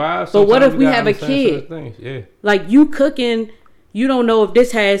this point, but what if we have a kid? Yeah. Like you cooking. You don't know if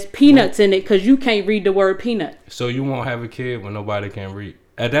this has peanuts in it because you can't read the word peanut. So you won't have a kid when nobody can read.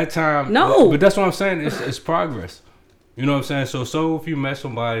 At that time, no. But that's what I'm saying. It's progress. You know what I'm saying? So if you met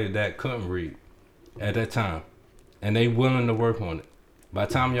somebody that couldn't read at that time, and they willing to work on it, by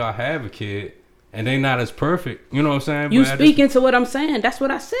the time y'all have a kid, and they not as perfect, you know what I'm saying? You speaking to what I'm saying. That's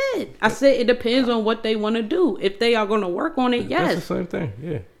what I said. I said it depends on what they want to do. If they are going to work on it, yes. That's the same thing,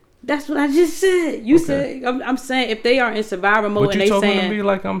 yeah. That's what I just said. You said I'm saying if they are in survival mode but and they saying. But you talking to me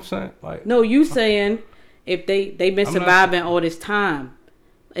like I'm saying like. No, you saying if they've been surviving all this time,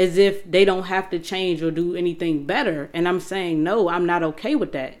 as if they don't have to change or do anything better. And I'm saying no, I'm not okay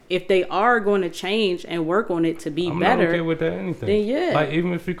with that. If they are going to change and work on it to be better, I'm not okay with that anything. Then yeah, like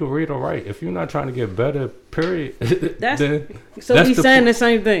even if you could read or write, if you're not trying to get better, period. then we saying the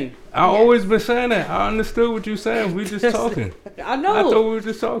same thing. I always been saying that. I understood what you saying. We just talking. I know. I thought we were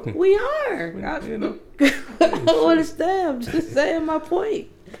just talking. We are. You know. I don't understand. I'm just saying my point.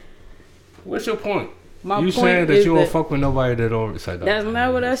 What's your point? My you point saying that you don't fuck with nobody that don't say that. That's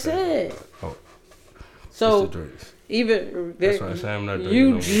not what I said. Oh. So even that's what I'm saying. I'm not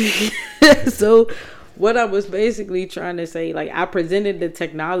drinking no So what I was basically trying to say, like I presented the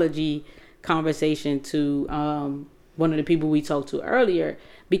technology conversation to one of the people we talked to earlier,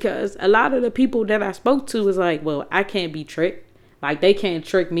 because a lot of the people that I spoke to was like, well, I can't be tricked. Like they can't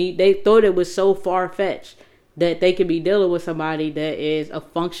trick me. They thought it was so far fetched that they could be dealing with somebody that is a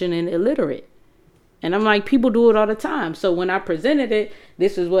functioning illiterate. And I'm like, people do it all the time. So when I presented it,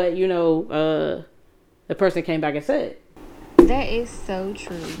 this is what, the person came back and said. That is so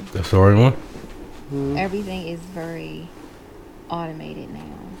true. That's the right one. Everything is very automated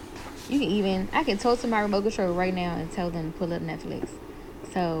now. I can talk to my remote control right now and tell them to pull up Netflix.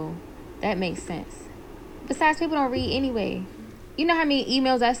 So that makes sense. Besides, people don't read anyway. You know how many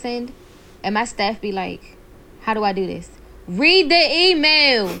emails I send? And my staff be like, how do I do this? Read the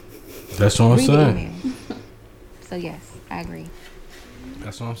email. That's what I'm saying. So yes, I agree.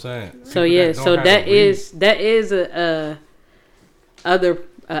 That's what I'm saying. So yeah, so that is a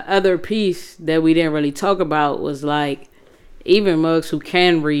other piece that we didn't really talk about was like even mugs who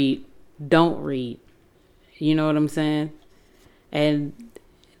can read don't read. You know what I'm saying? And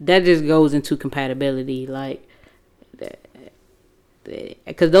that just goes into compatibility, like,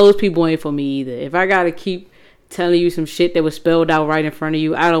 because those people ain't for me either. If I gotta keep telling you some shit that was spelled out right in front of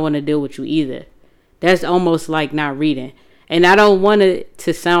you, I don't want to deal with you either. That's almost like not reading. And I don't want it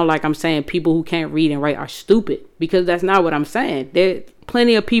to sound like I'm saying people who can't read and write are stupid, because that's not what I'm saying. There's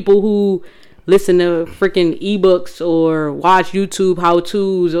plenty of people who listen to freaking ebooks or watch YouTube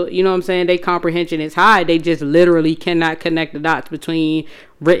how-tos, or, you know what I'm saying? Their comprehension is high. They just literally cannot connect the dots between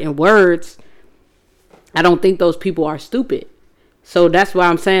written words. I don't think those people are stupid. So that's why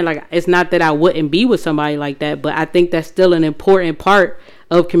I'm saying, like, it's not that I wouldn't be with somebody like that, but I think that's still an important part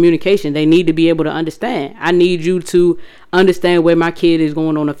of communication. They need to be able to understand. I need you to understand where my kid is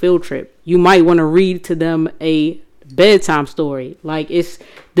going on a field trip. You might want to read to them a bedtime story. Like, it's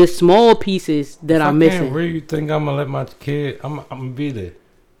the small pieces that I'm missing. If I can't read, you think I'm going to let my kid, I'm going to be there.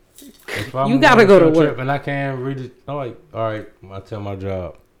 If you got to go to work. And I can't read it, I'm like, all right, I'll tell my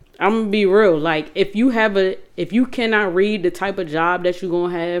job. I'm gonna be real. Like, if you cannot read the type of job that you're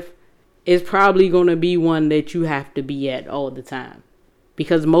gonna have, it's probably gonna be one that you have to be at all the time,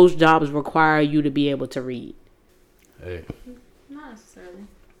 because most jobs require you to be able to read. Hey, not necessarily.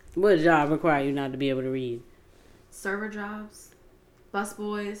 What job require you not to be able to read? Server jobs,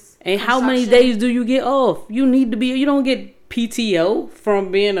 busboys. And how many days do you get off? You need to be. You don't get PTO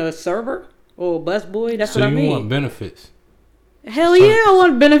from being a server or a busboy. That's what I mean. So you want benefits? Hell yeah, I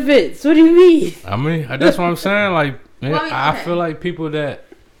want benefits. What do you mean? I mean, that's what I'm saying. Like, man, I feel like people that,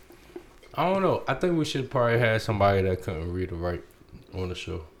 I don't know. I think we should probably have somebody that couldn't read or write on the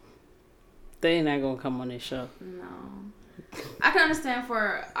show. They ain't not gonna come on this show. No. I can understand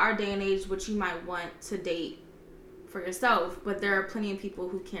for our day and age what you might want to date for yourself, but there are plenty of people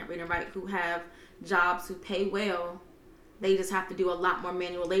who can't read and write, who have jobs who pay well. They just have to do a lot more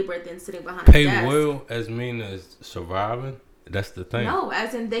manual labor than sitting behind a desk. Pay well as mean as surviving? That's the thing. No,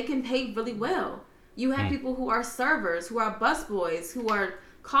 as in they can pay really well. You have people who are servers, who are busboys, who are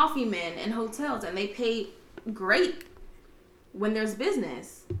coffee men in hotels, and they pay great when there's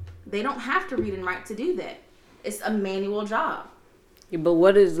business. They don't have to read and write to do that. It's a manual job. Yeah, but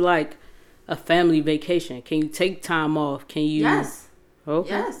what is like a family vacation? Can you take time off? Can you? Yes. Okay.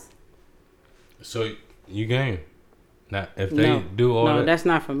 Yes. So you game. Now, if they do all that. No, that's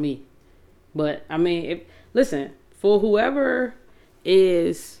not for me. But I mean, listen, for whoever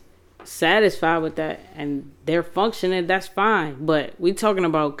is satisfied with that and they're functioning, that's fine. But we talking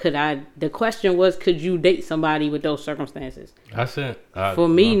about the question was, could you date somebody with those circumstances? I said for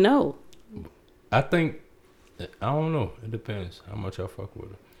me, no. I think I don't know. It depends how much I fuck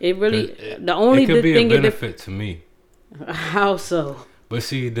with her. It really the only it could be thing a benefit to me. How so? But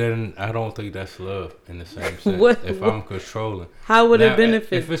see, then I don't think that's love in the same sense. If I'm controlling, how would it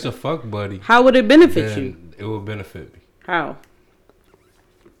benefit? If it's a fuck buddy, how would it benefit you? It would benefit me. How?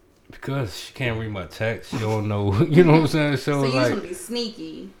 Because she can't read my text. She don't know. You know what I'm saying? So you just want to be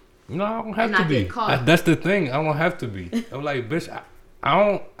sneaky. No, I don't have to be. That's the thing. I don't have to be. I'm like, bitch,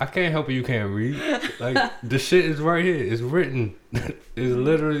 I can't help you can't read. Like, the shit is right here. It's written. It's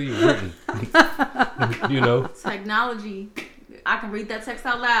literally written. You know? Technology. I can read that text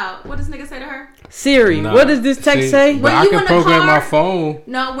out loud. What does nigga say to her? Siri, what does this text say? But I can program my phone.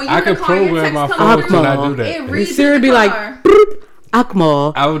 No, when you I can program my phone to not do that. It reads Siri be like, boop,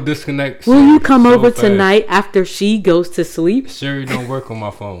 Akmal. I would disconnect. Will you come over tonight after she goes to sleep? Siri don't work on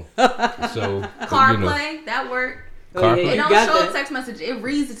my phone. So CarPlay, that work. CarPlay. It don't show a text message. It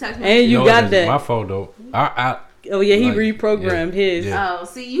reads the text message. And you got that. My phone don't. Oh yeah, he reprogrammed his. Yeah. Oh,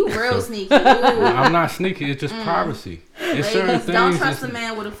 see, you real sneaky. Ooh. I'm not sneaky. It's just privacy. It's certain things. Don't trust a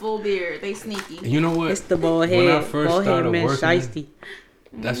man with a full beard. They sneaky. You know what? It's the bald head. When I first started working, shiesty.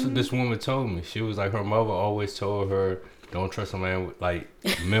 That's what this woman told me. She was like, her mother always told her, "Don't trust a man with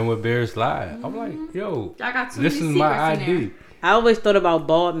men with beards lie." I'm like, yo, this is my ID. I always thought about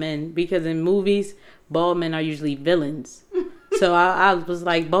bald men because in movies, bald men are usually villains. So I was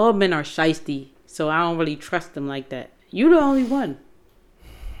like, bald men are shiesty. So I don't really trust them like that. You the only one.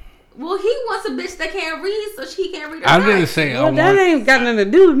 Well, he wants a bitch that can't read, so she can't read. I didn't say I want. That ain't got nothing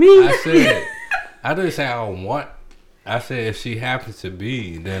to do with me. I didn't say I want. I said if she happens to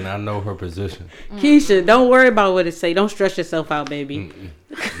be, then I know her position. Keisha, don't worry about what it say. Don't stress yourself out, baby.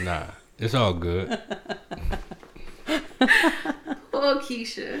 Nah, it's all good. Oh,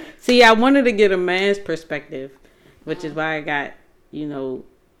 Keisha. See, I wanted to get a man's perspective, which is why I got,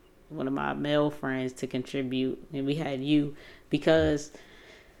 one of my male friends to contribute, and we had you, because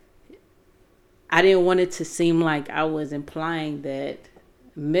I didn't want it to seem like I was implying that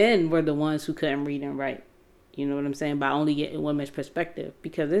men were the ones who couldn't read and write. You know what I'm saying? By only getting women's perspective.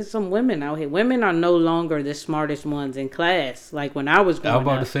 Because there's some women out here. Women are no longer the smartest ones in class. Like when I was growing up. I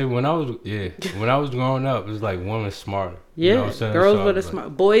was about to say, when I was growing up, it was like women smarter. Yeah, you know what I'm saying? Girls were the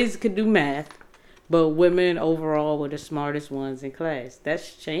smart. Boys could do math, but women overall were the smartest ones in class.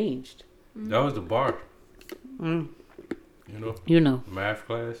 That's changed. That was the bar. You know. Math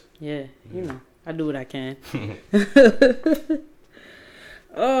class. Yeah, I do what I can.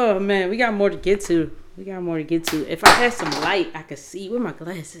 Oh, man, we got more to get to. If I had some light, I could see where my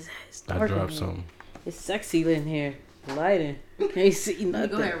glasses at. It's dark. I dropped something. It's sexy in here. Lighting. Can't see nothing.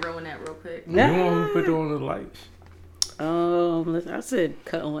 Go ahead and ruin that real quick. Nah. You want to put on the lights? I said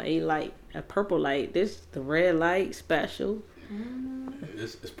cut on a light. A purple light. This the red light special.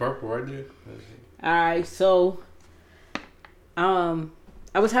 It's purple right there. Alright, so I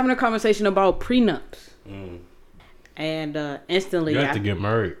was having a conversation about prenups. And instantly you have to get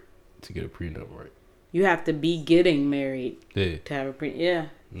married to get a prenup, right? You have to be getting married to have a prenup. Yeah.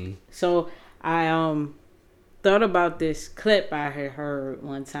 So I thought about this clip I had heard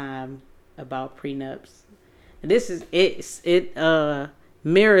one time about prenups. And this is it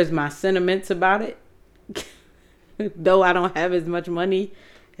mirrors my sentiments about it. Though I don't have as much money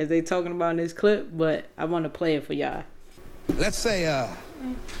as they talking about in this clip, but I want to play it for y'all. Let's say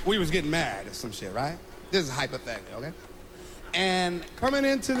we was getting married or some shit, right? This is hypothetical, okay? And coming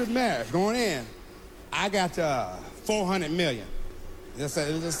into the marriage, going in, I got $400 million. Just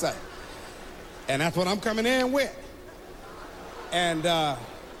say. And that's what I'm coming in with. And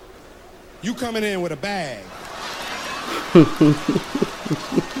you coming in with a bag.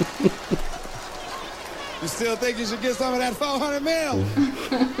 You still think you should get some of that $400 million?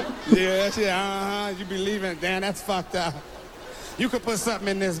 Yeah, you be leaving. Damn, that's fucked up. You could put something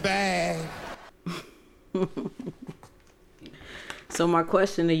in this bag. So my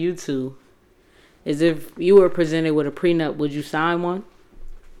question to you two is, if you were presented with a prenup, would you sign one?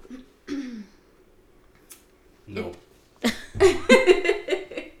 No.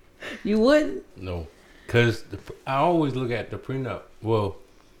 You wouldn't? No. Because I always look at the prenup. Well,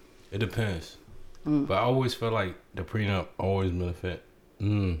 it depends. But I always feel like the prenup always benefit.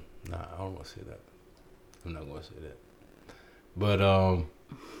 Nah, I don't want to say that. I'm not going to say that. But,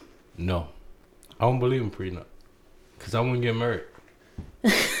 no. I don't believe in prenup. Because I wouldn't get married.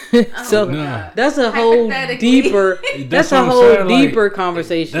 So that's a whole deeper. That's a whole deeper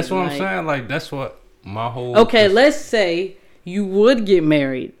conversation. That's what I'm saying. Like, that's what my whole. Okay, let's say you would get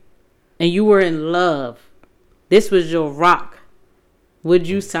married, and you were in love. This was your rock. Would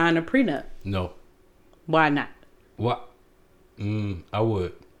you sign a prenup? No. Why not? What? I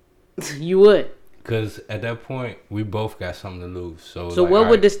would. You would. Because at that point, we both got something to lose. So like, what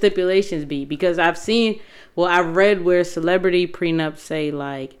would the stipulations be? Because I've read where celebrity prenups say,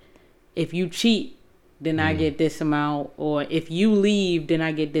 like, if you cheat, then I get this amount. Or if you leave, then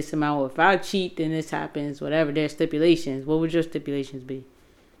I get this amount. Or if I cheat, then this happens. Whatever their stipulations. What would your stipulations be?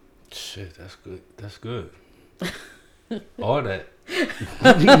 Shit, that's good. That's good. All that.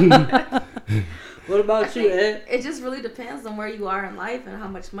 What about you, Ed? It just really depends on where you are in life and how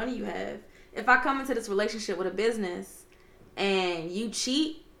much money you have. If I come into this relationship with a business and you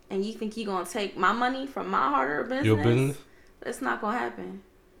cheat and you think you're going to take my money from my harder business, your business, it's not going to happen.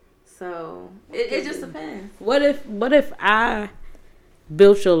 So it just depends. What if I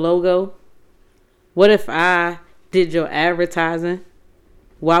built your logo? What if I did your advertising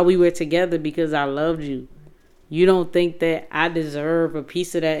while we were together because I loved you? You don't think that I deserve a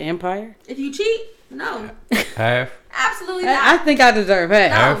piece of that empire? If you cheat, no. Half? Absolutely not. I think I deserve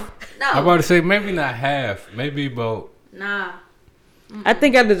half. No. I'm about to say maybe not half, maybe about. Nah. I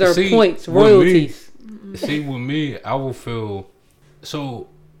think I deserve points, royalties. With me, I will feel. So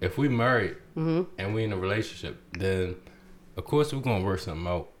if we married and we in a relationship, then of course we're gonna work something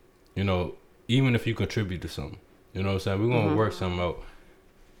out. You know, even if you contribute to something, you know what I'm saying. We're gonna work something out.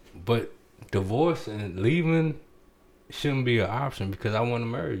 But divorce and leaving shouldn't be an option because I want to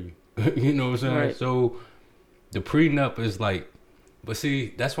marry you. You know what I'm saying? Right. So the prenup is like. But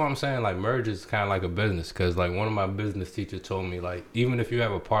see, that's why I'm saying, like, marriage is kind of like a business. Because, like, one of my business teachers told me, like, even if you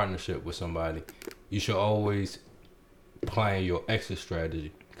have a partnership with somebody, you should always plan your exit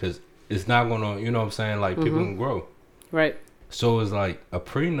strategy. Because it's not going to, you know what I'm saying, like, people can grow. Right. So it's like, a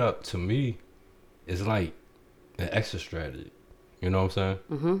prenup to me is like an exit strategy. You know what I'm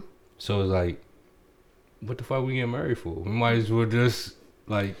saying? So it's like, what the fuck we get married for? We might as well just,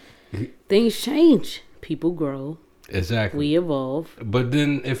 like... Things change. People grow. Exactly. We evolve. But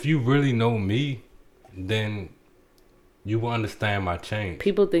then if you really know me, then you will understand my change.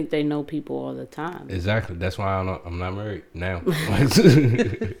 People think they know people all the time. Exactly. That's why I'm not married now.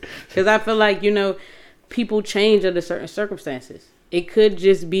 Because I feel like, you know, people change under certain circumstances. It could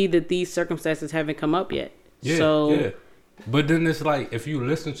just be that these circumstances haven't come up yet. Yeah. But then it's like, if you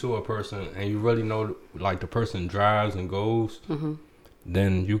listen to a person and you really know, like, the person drives and goes,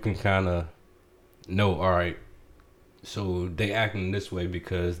 then you can kind of know, all right, so they acting this way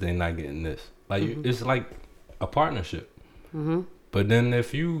because they're not getting this. Like, it's like a partnership. But then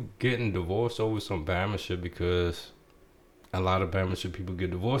if you getting divorced over some bammership, because a lot of bammership people get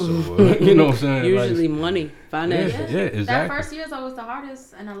divorced over, you know what I'm saying? Usually like, money, finances. Yeah, exactly. That first year is always the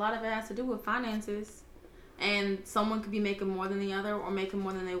hardest, and a lot of it has to do with finances. And someone could be making more than the other or making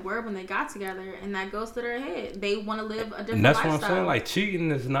more than they were when they got together, and that goes to their head. They want to live a different and that's lifestyle. What I'm saying. Like,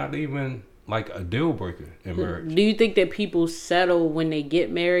 cheating is not even... like a deal breaker in marriage. Do you think that people settle when they get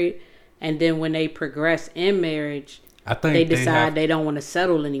married, and then when they progress in marriage, I think they decide they don't want to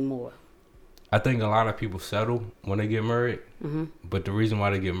settle anymore? I think a lot of people settle when they get married, but the reason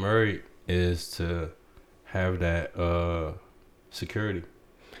why they get married is to have that security.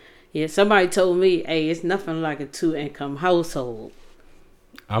 Yeah, somebody told me, hey, it's nothing like a 2-income household.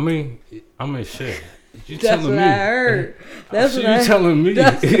 I mean, shit. You That's what I heard. That's what you telling me.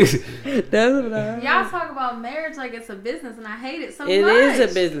 That's what I heard. Y'all talk about marriage like it's a business, and I hate it so much. It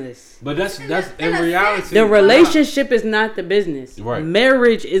is a business. But that's in reality. The relationship is not the business. Right.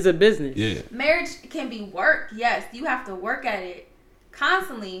 Marriage is a business. Yeah. Marriage can be work. Yes, you have to work at it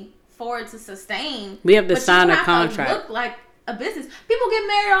constantly for it to sustain. We have to sign a contract. contract. Look like a business. People get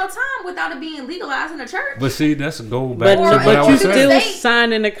married all the time without it being legalized in the church. But see, that's go back to but what I you was saying. still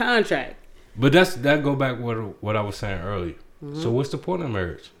signing a contract. But that go back what I was saying earlier. So what's the point of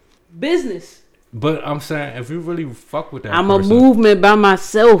marriage? Business. But I'm saying, if you really fuck with that I'm person, a movement by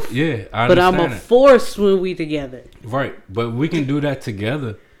myself. Yeah, I but I'm a understand it. force when we together. Right, but we can do that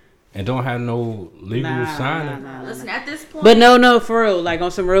together and don't have no legal signing. Nah. Listen, at this point. But no, for real. Like,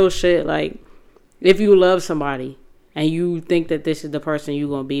 on some real shit, like, if you love somebody and you think that this is the person you're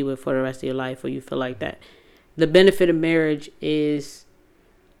going to be with for the rest of your life, or you feel like that, the benefit of marriage is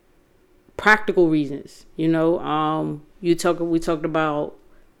practical reasons. You know, we talked about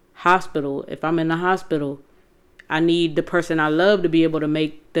hospital. If I'm in the hospital, I need the person I love to be able to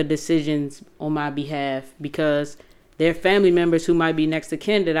make the decisions on my behalf, because they're family members who might be next to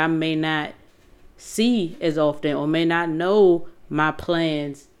kin that I may not see as often, or may not know my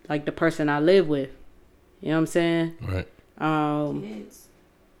plans like the person I live with. You know what I'm saying? Right. Kids.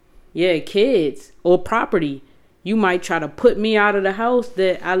 Yeah, kids or property. You might try to put me out of the house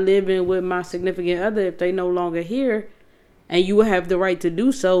that I live in with my significant other if they no longer here, and you will have the right to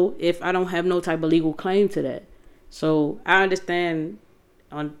do so if I don't have no type of legal claim to that. So I understand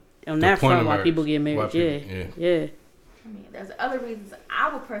on that front why people get married. Yeah. I mean, there's other reasons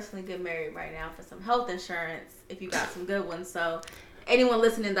I would personally get married right now, for some health insurance, if you got some good ones. So anyone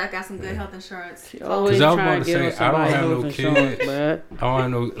listening that got some good health insurance, because I was about to say, I don't have no kids. I don't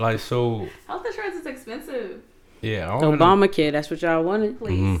have no, like, so health insurance is expensive. Yeah, Obamacare, that's what y'all wanted.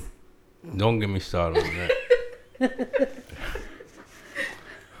 Please. Mm-hmm. Don't get me started on that.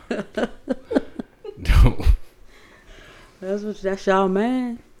 Don't. That's y'all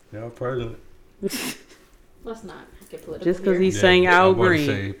man. Y'all president. Let's not get political. Just because he sang Al Green.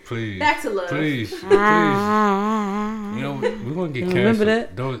 Say, please. Back to love. Please. You know, we're going to get canceled. Remember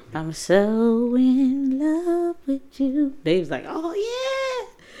that? Don't. I'm so in love with you. Dave's like, oh yeah.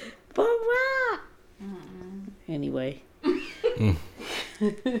 For rock. Anyway.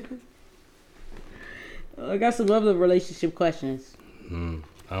 I got some other relationship questions.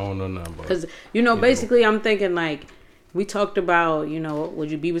 I don't know nothing about it. Because, basically I'm thinking, like, we talked about,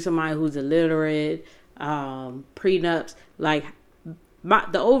 would you be with somebody who's illiterate, prenups, like,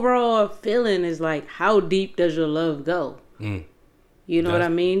 the overall feeling is like, how deep does your love go? You know what I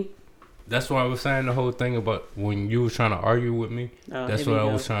mean? That's why I was saying the whole thing about when you was trying to argue with me. That's what I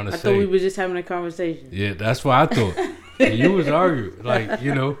was trying to say. I thought we were just having a conversation. Yeah, that's what I thought. You was arguing, like,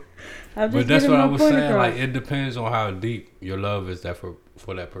 but that's what I was saying. Like, it depends on how deep your love is that for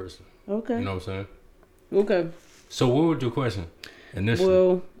that person. Okay. You know what I'm saying? Okay. So what was your question initially?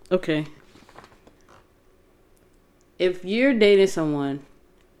 Well, okay. If you're dating someone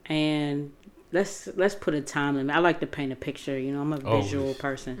and let's put a time limit. I like to paint a picture, I'm a visual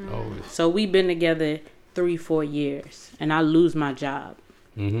person. Always. So we've been together 3-4 years and I lose my job.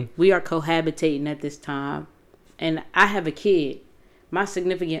 Mm-hmm. We are cohabitating at this time and I have a kid. My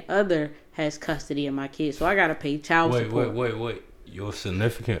significant other has custody of my kid, so I gotta pay child support. Wait. Your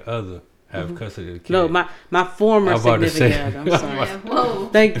significant other have custody of the kid? No, my former significant other. I'm sorry. Whoa.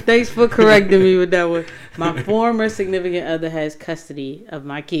 Thanks for correcting me with that one. My former significant other has custody of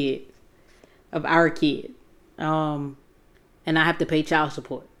my kid, of our kid, and I have to pay child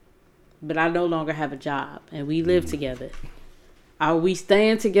support. But I no longer have a job, and we live together. Are we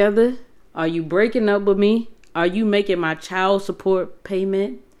staying together? Are you breaking up with me? Are you making my child support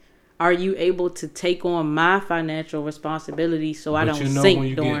payment? Are you able to take on my financial responsibility so I don't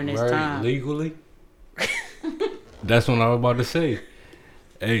sink during this time? Legally? That's what I was about to say.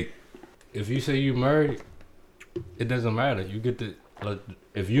 Hey, if you say you married, it doesn't matter. You get the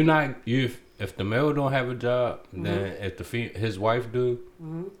if you're not if the male don't have a job, then if his wife do,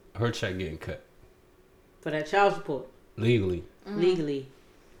 her check getting cut for that child support legally. Legally,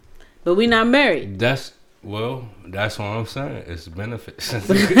 but we not married. That's what I'm saying. It's benefits.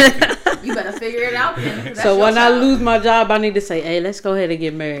 You better figure it out then. So when I lose my job, I need to say, hey, let's go ahead and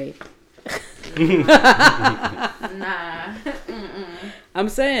get married. Nah. I'm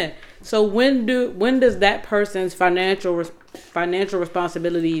saying, so when does that person's financial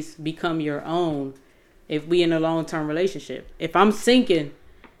responsibilities become your own if we in a long-term relationship? If I'm sinking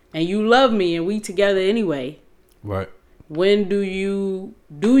and you love me and we together anyway, right? When do you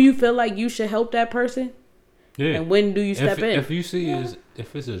feel like you should help that person? Yeah. And when do you step in? If you see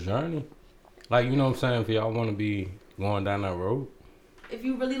if it's a journey, like, you know what I'm saying, if y'all want to be going down that road. If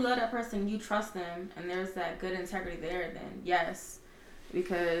you really love that person, you trust them, and there's that good integrity there, then yes.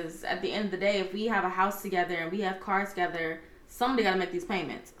 Because at the end of the day, if we have a house together and we have cars together, somebody got to make these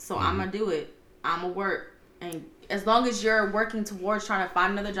payments. So I'm going to do it. I'm going to work. And as long as you're working towards trying to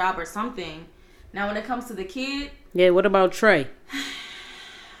find another job or something. Now, when it comes to the kid. Yeah, what about Trey?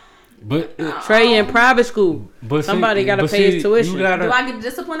 But Trey in private school. But somebody got to pay his tuition. Do I get to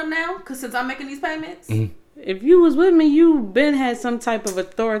discipline him now? Because since I'm making these payments? If you was with me, you been had some type of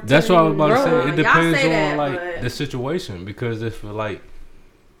authority. That's what I was about to say. It depends say that, on like but- the situation, because if like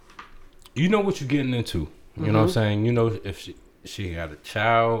you know what you're getting into, you know what I'm saying. You know if she got a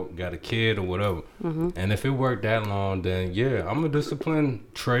child, got a kid, or whatever, and if it worked that long, then yeah, I'm gonna discipline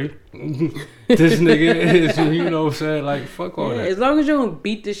Trey. This nigga is, you know what I'm saying. Like fuck all that. As long as you don't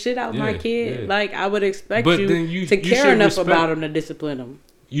beat the shit out my kid, like I would expect But you, then you to care should enough respect- about him to discipline him.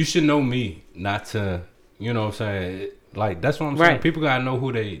 You should know me not to, you know what I'm saying. Like that's what I'm saying. Right. People gotta know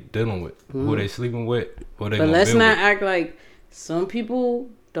who they dealing with, who they sleeping with, who they. But gonna let's build not with. act like some people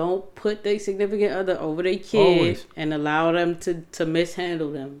don't put their significant other over their kid Always. and allow them to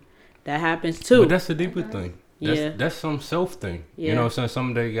mishandle them. That happens too. But that's the deeper thing. Yeah. That's some self thing. Yeah. You know what I'm saying?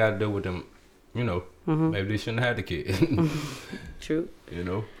 Some they gotta deal with them, you know. Maybe they shouldn't have the kid. True. You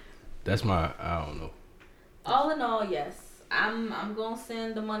know? That's I don't know. All in all, yes. I'm gonna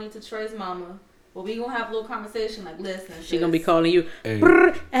send the money to Trey's mama. But we gonna have a little conversation like, listen. She gonna be calling you, Hey.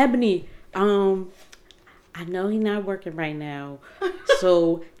 "Brr, Ebony. I know he not working right now,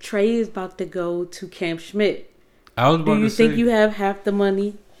 so Trey is about to go to Camp Schmidt. I was about Do you to think say, you have half the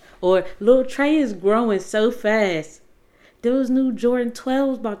money? Or little Trey is growing so fast. Those new Jordan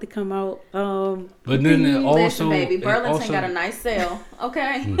 12s about to come out. but then it also Listen, baby, it Burlington also- got a nice sale.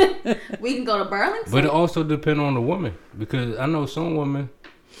 Okay, we can go to Burlington. But it also depends on the woman, because I know some women,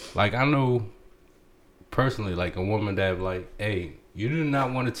 like I know personally, like a woman that like, hey, you do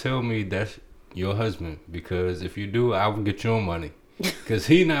not want to tell me that's your husband, because if you do, I will get your money, because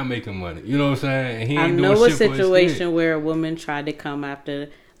he not making money. You know what I'm saying? And he I ain't know doing a shit for his kid. situation where a woman tried to come after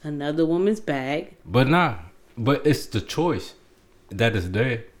another woman's bag. But but it's the choice that is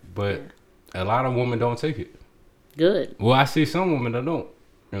there. But a lot of women don't take it. Good. Well, I see some women that don't.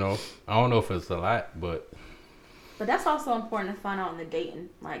 You know, I don't know if it's a lot, but that's also important to find out in the dating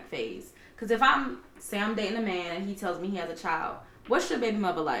like phase. Because if I'm dating a man and he tells me he has a child, what's your baby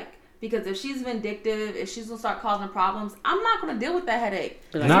mother like? Because if she's vindictive, if she's gonna start causing problems, I'm not gonna deal with that headache.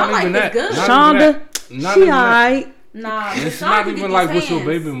 Not my even life that. is good. Not even Shonda, Not she even that. alright. Nah, It's Sean not can even get like these what's your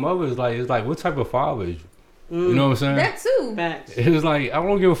hands. baby mother is like. It's like what type of father is you? You know what I'm saying? That too. Facts. It's like I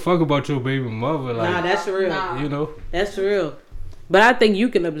don't give a fuck about your baby mother. Like Nah, that's real. Nah. you know. That's real. But I think you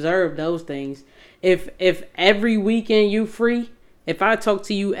can observe those things. If every weekend you free, if I talk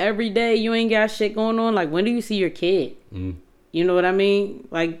to you every day, you ain't got shit going on. Like when do you see your kid? You know what I mean?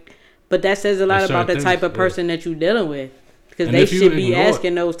 Like, but that says a lot There's about the certain type things, of person that you dealing with, because And they if you should be ignore it-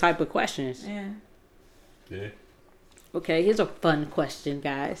 asking those type of questions. Yeah. Yeah. Okay, here's a fun question,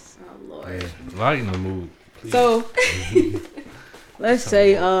 guys. Oh Lord. Hey, lighten the mood. Please. So let's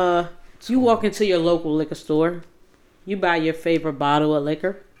say you walk into your local liquor store, you buy your favorite bottle of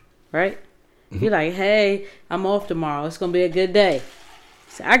liquor, right? You're like, hey, I'm off tomorrow. It's gonna be a good day.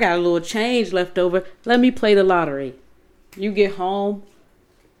 So I got a little change left over. Let me play the lottery. You get home.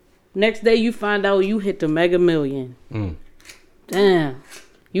 Next day you find out you hit the Mega Million. Damn.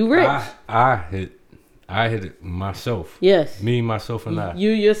 You rich. I hit it myself. Yes. Me, myself, and I.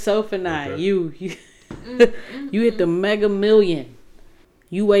 You yourself and I. Okay. You you hit the Mega Million.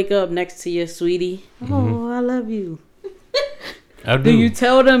 You wake up next to your sweetie. Oh, I love you. I do. Do you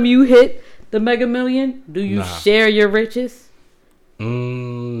tell them you hit the Mega Million? Do you Nah. share your riches?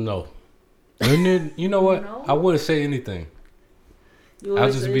 No. And then, you know what? No? I wouldn't say anything. You I'll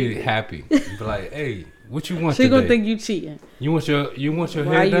always just say- be happy. Be like, hey, what you want She today? gonna think you cheating. you want your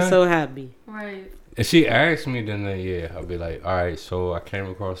Why hair you done? so happy? Right. If she asks me, then yeah, I'll be like, all right, so I came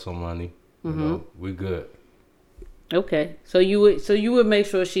across some money. You know, we good. Okay, so you would make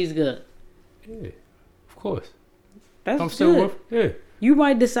sure she's good. Yeah, of course. That's I'm still good. with. Yeah, You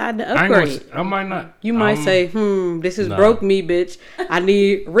might decide to I ain't gonna. upgrade. I might not. You might I'm- say, this is Nah. broke me, bitch. I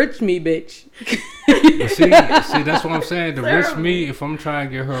need rich me, bitch. But see, that's what I'm saying. The rich me, if I'm trying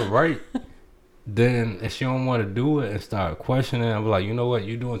to get her right, then if she don't want to do it and start questioning, I'm like, you know what,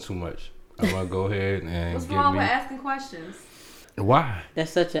 you doing too much. I'm gonna go ahead and What's get wrong me. with asking questions? Why?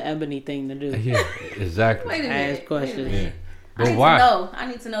 That's such an Ebony thing to do. Yeah, exactly. Wait a minute. Ask wait a questions. minute. Yeah, I but need why? to know. I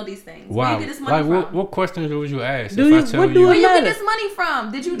need to know these things. Why? Where you get this money Like, from? what questions would you ask Do if you- I tell what do you? Where you matter? get this money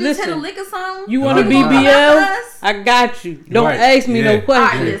from? Did you just hit a Listen, liquor song? You want to People BBL? gonna come after us? I got you. Don't Right, ask me yeah. no All right,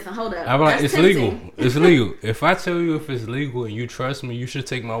 questions. listen, hold up. I'm like, That's it's tempting. legal. It's legal. If I tell you if it's legal and you trust me, you should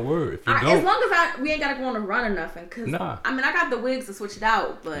take my word. If you As don't, long as we ain't gotta go on a run or nothing. Cause Nah. I mean, I got the wigs to switch it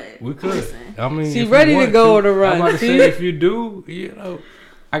out, but we could. Listen, I mean, She if you ready to want go on a run. I'm about to See? say, if you do, you know,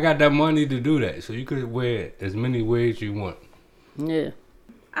 I got that money to do that, so you could wear as many wigs you want. Yeah,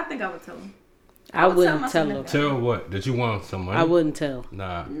 I think I would tell him. I would tell wouldn't my tell her. significant Tell what that you want some money. I wouldn't tell.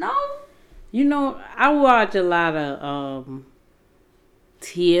 Nah. No. You know, I watch a lot of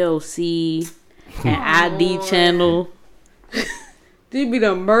TLC, and ID channel. They be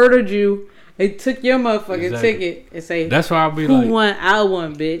done murdered you. They took your motherfucking ticket and say, that's why I'll be who like, won? I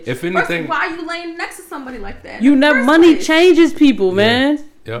won, bitch. If anything, why are you laying next to somebody like that? You never money changes people, man.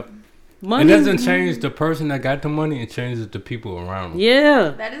 Yep. Money it doesn't change the person that got the money. It changes the people around them.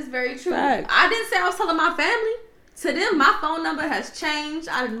 Yeah, that is very true. Fact. I didn't say I was telling my family. To them, my phone number has changed.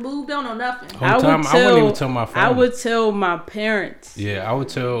 I moved on or nothing. I wouldn't even tell my family. I would tell my parents. Yeah, I would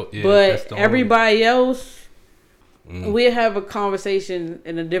tell. Yeah, but everybody else, we'll have a conversation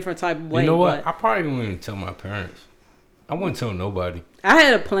in a different type of way. You know what? I probably wouldn't even tell my parents. I wouldn't tell nobody. I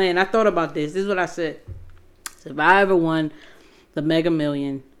had a plan. I thought about this. This is what I said. So if I ever won the Mega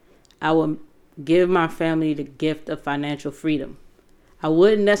Million, I would give my family the gift of financial freedom. I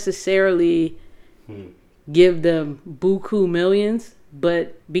wouldn't necessarily give them buku millions,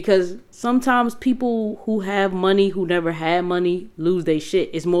 but because sometimes people who have money, who never had money, lose their shit.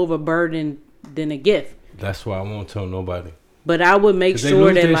 It's more of a burden than a gift. That's why I won't tell nobody. But I would make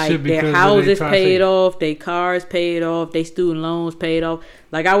sure that like their houses paid off, their cars paid off, their student loans paid off.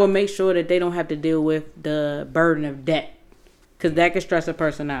 Like I would make sure that they don't have to deal with the burden of debt, because that can stress a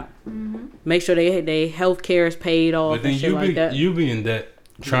person out. Mm-hmm. Make sure they health care is paid off. But then and shit like that. You be in debt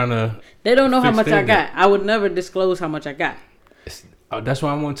trying to. They don't know how much I got. I would never disclose how much I got. That's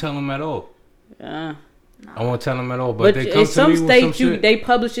why I won't tell them at all. I won't tell them at all. But they come in to some me states, with some they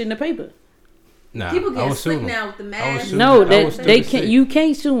publish it in the paper. Nah, people get slick now with the mask. No, they can't. You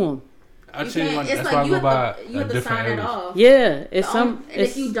can't sue them. I change my. That's why I go by a different area. Yeah, it's and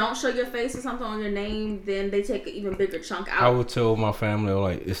if you don't show your face or something on your name, then they take an even bigger chunk out. I would tell my family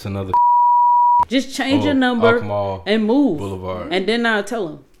like it's another. Just change your number and move. Boulevard. And then I'll tell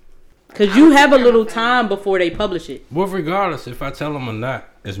them. Because you have a little time before they publish it. Well, regardless, if I tell them or not,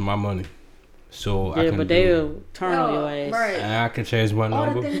 it's my money. So yeah, but they'll turn on your ass. Right. And I can change my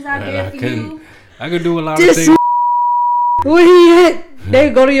number. All the things I did for you. I can do a lot of things. Where he at? They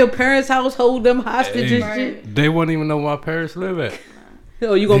go to your parents' house, hold them hostage and shit. They wouldn't even know where my parents live at.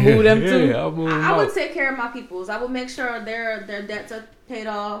 Oh, you gonna move them too? Yeah, I'll move them I would take care of my peoples. I would make sure their debts are paid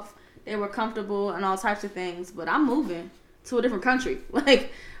off. They were comfortable and all types of things. But I'm moving to a different country.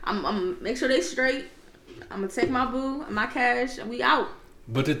 Like I'm make sure they straight. I'm gonna take my boo and my cash and we out.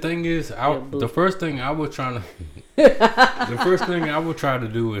 But the thing is, the first thing I would try to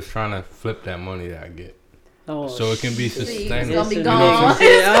do is trying to flip that money that I get. Oh, so it can be sustainable. It's gonna be gone.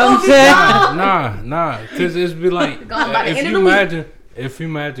 Nah. Cause it's be like if you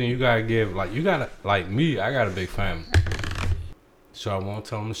imagine you gotta give like me, I got a big family. So I won't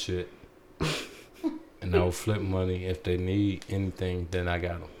tell them the shit. And I will flip money. If they need anything, then I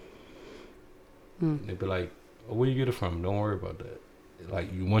got them. They be like, oh, where you get it from? Don't worry about that.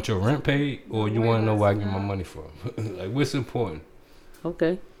 Like, you want your rent paid, or you want to know where I get my money from? Like, what's important?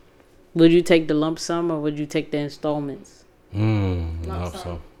 Okay. Would you take the lump sum, or would you take the installments? Lump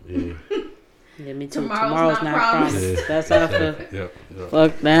sum. Yeah. Yeah, me too. Tomorrow's not promised. Yeah. That's how I feel. Yep.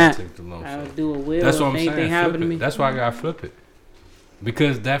 Fuck that. I would do a will. That's what I'm saying. Happen to me. That's why I gotta flip it.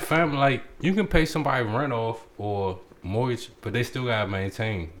 Because that family, like, you can pay somebody rent off or mortgage, but they still gotta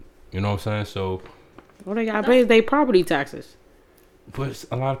maintain. You know what I'm saying? So. Well, they gotta pay their property taxes. But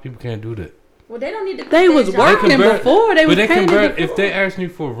a lot of people can't do that. Well, they don't need to. They was working before. They was paying before. If they ask me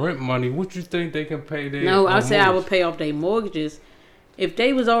for rent money, what you think they can pay their? No, I say I would pay off their mortgages. If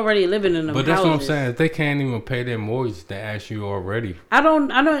they was already living in them houses. But that's what I'm saying. If they can't even pay their mortgage, they ask you already. I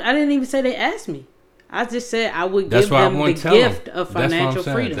didn't even say they asked me. I just said I would give them the gift of financial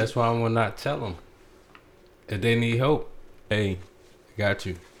freedom. That's why I will not tell them. If they need help, hey, got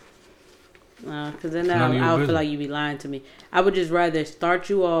you. Because then I would feel like you'd be lying to me. I would just rather start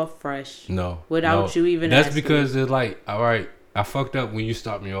you off fresh. Without you even asking. That's because it's like, all right, I fucked up when you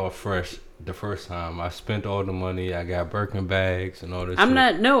started me off fresh the first time. I spent all the money. I got Birkin bags and all this shit.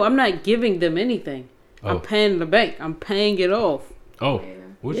 I'm not giving them anything. I'm paying the bank. I'm paying it off. Oh,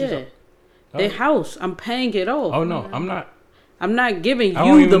 what you talking? Their house. I'm paying it off. Oh, no, I'm not. I'm not giving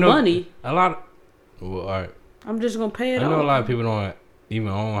you the money. Well, all right. I'm just going to pay it off. I know a lot of people don't even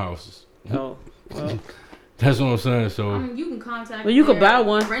own houses. Oh, well. That's what I'm saying. So you can contact. Well, you could buy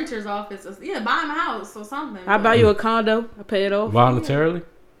one. Renter's office. Buy them a house or something. I buy you a condo. I pay it off voluntarily.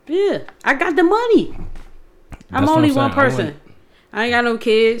 Yeah, I got the money. I'm only one person. I ain't got no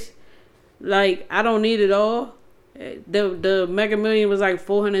kids. Like, I don't need it all. The Mega Million was like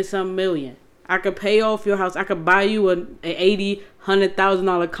 400-something million. I could pay off your house. I could buy you an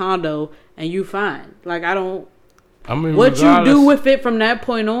 $80,000-$100,000 condo, and you fine. Like, I don't. I mean, what you do with it from that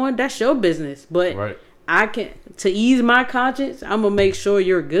point on, that's your business. But I can, to ease my conscience, I'm gonna make sure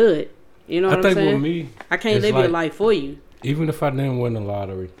you're good. You know what I'm saying? I think with me, I can't live your life for you. Even if I didn't win the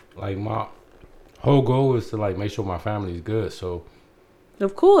lottery, like my Whole goal is to like make sure my family is good. So,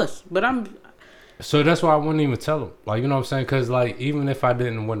 of course, but So that's why I wouldn't even tell them. Like, you know what I'm saying? Because like even if I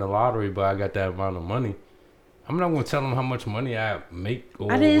didn't win the lottery, but I got that amount of money, I'm not gonna tell them how much money I make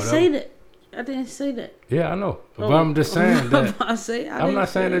or I didn't whatever. say that. I didn't say that. Yeah, I know, but I'm just saying that. I'm not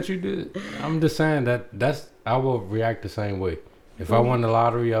saying that you did. I'm just saying that's I will react the same way. If I won the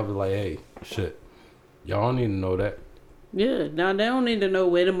lottery, I'll be like, hey, shit, y'all don't need to know that. Yeah, now they don't need to know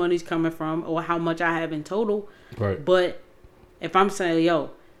where the money's coming from or how much I have in total. Right. But if I'm saying, yo,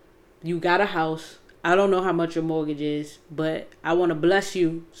 you got a house, I don't know how much your mortgage is, but I want to bless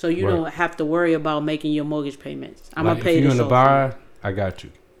you so you don't have to worry about making your mortgage payments. I'm like gonna pay if this you in the off. buy, I got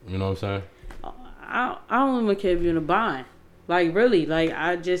you. You know what I'm saying? I don't even care if you're in a bind. Like, really, like,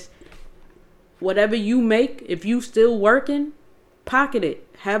 I just, whatever you make, if you still working, pocket it.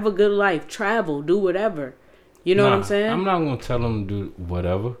 Have a good life. Travel. Do whatever. You know what I'm saying? I'm not going to tell them to do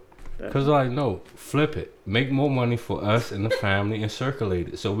whatever. Because, like, no, flip it. Make more money for us and the family and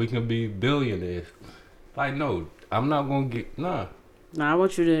circulate it so we can be billionaires. Like, no, I'm not going to get, nah. Nah, I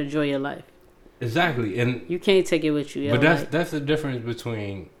want you to enjoy your life. Exactly. And you can't take it with you. But that's the difference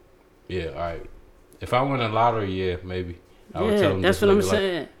between, yeah, all right. If I win a lottery, yeah, maybe. I would tell them that's what I'm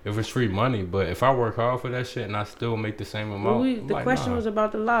saying. If it's free money, but if I work hard for that shit and I still make the same amount, the question was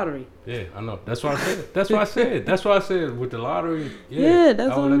about the lottery. Yeah, I know. That's what I said. That's what I said. That's what I said with the lottery. Yeah,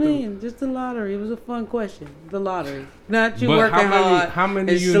 that's what I mean. Just the lottery. It was a fun question. The lottery, not you working hard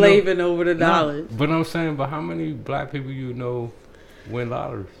and slaving over the dollars. But I'm saying, but how many black people you know win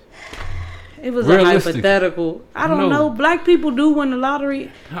lotteries? It was a hypothetical. I don't know. Black people do win the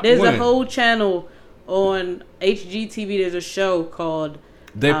lottery. There's a whole channel on HGTV. There's a show called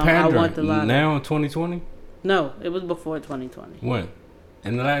I Want the Lottery. Now in 2020? No, it was before 2020. When?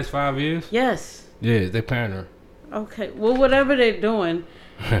 In the last 5 years? Yes. Yeah, they pander. Okay. Well, whatever they're doing,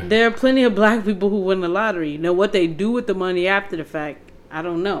 there are plenty of black people who win the lottery. Now, what they do with the money after the fact, I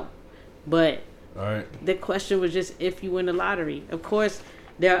don't know. But all right. The question was just if you win the lottery. Of course,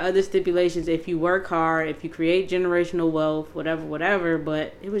 there are other stipulations. If you work hard, if you create generational wealth, whatever.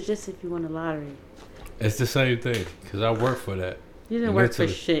 But it was just if you win the lottery. It's the same thing because I work for that. You didn't work for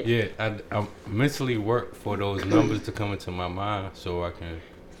shit. Yeah, I mentally work for those numbers to come into my mind so I can.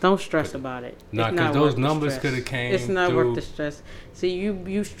 Don't stress about it. Nah, because those numbers could have came. It's not worth the stress. See,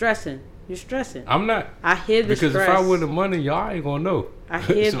 you stressing. You're stressing. I'm not. I hear the stress. Because if I win the money, y'all ain't gonna know. I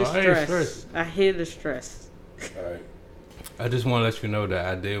hear the stress. I hear the stress. All right. I just want to let you know that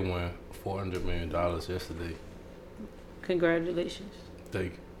I did win $400 million yesterday. Congratulations.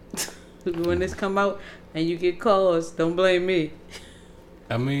 Thank you. When this come out and you get calls, don't blame me.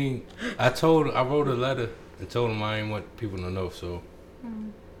 I mean, I wrote a letter and told them I ain't want people to know, so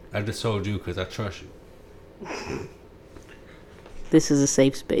I just told you because I trust you. This is a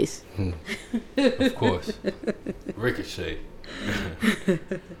safe space. Of course. Ricochet.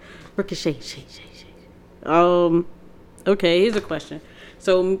 Ricochet. Okay, here's a question.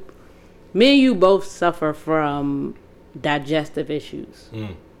 So, me and you both suffer from digestive issues,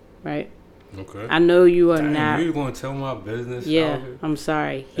 right? Okay. I know you are not. You going to tell my business? Yeah, I'm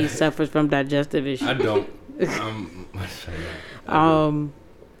sorry. He suffers from digestive issues. I don't.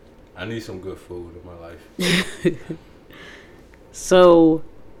 I need some good food in my life. So,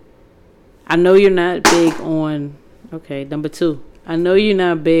 I know you're not big on. Okay, number 2. I know you're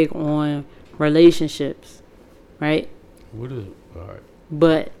not big on relationships, right? What is all right?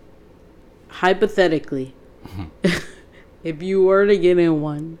 But hypothetically, if you were to get in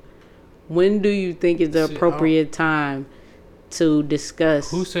one, when do you think is the appropriate time to discuss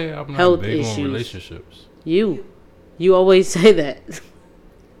who say I'm not health big issues? On relationships? You always say that.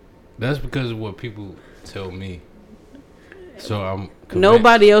 That's because of what people tell me. So I'm convinced.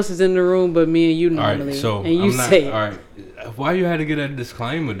 Nobody else is in the room but me and you normally. All right, so and you say it. All right. Why you had to get that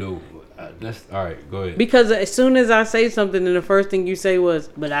disclaimer though? That's all right. Go ahead. Because as soon as I say something, and the first thing you say was,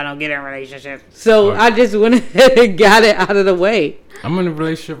 "But I don't get in relationships." So I just went ahead and got it out of the way. I'm in a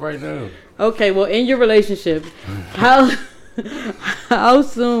relationship right now. Okay, well, in your relationship, how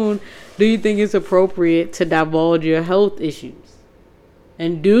soon do you think it's appropriate to divulge your health issues?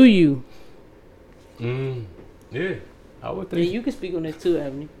 And do you? Yeah, I would think. Yeah, you can speak on this too,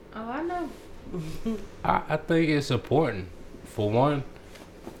 Ebony. Oh, I know. I think it's important. For one,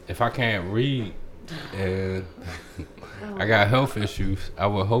 if I can't read and I got health issues, I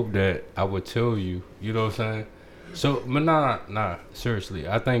would hope that I would tell you. You know what I'm saying? So, but nah. Seriously,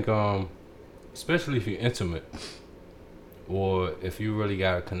 I think especially if you're intimate or if you really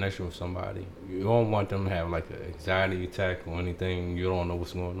got a connection with somebody, you don't want them to have like an anxiety attack or anything. You don't know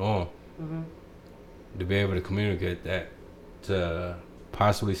what's going on. To be able to communicate that to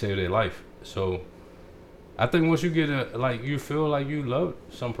possibly save their life. So I think once you get you feel like you love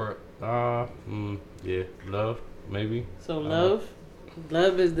love maybe. So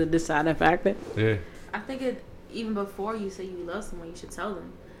love is the deciding factor. Yeah. I think even before you say you love someone, you should tell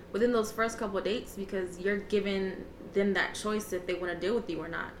them within those first couple of dates, because you're giving them that choice if they want to deal with you or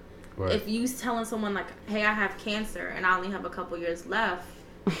not. Right. If you telling someone like, "Hey, I have cancer and I only have a couple years left,"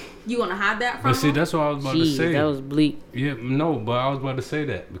 you gonna hide that from them? But see, that's what I was about to say. That was bleak. Yeah, no, but I was about to say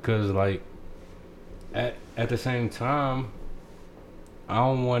that because like at the same time, I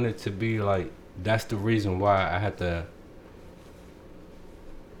don't want it to be like that's the reason why I had to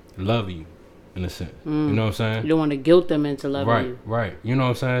love you. In a sense, you know what I'm saying? You don't want to guilt them into loving you. Right. You know what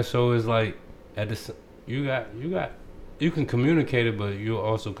I'm saying? So it's like you can communicate it, but you'll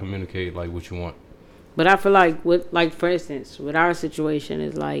also communicate like what you want. But I feel like for instance, with our situation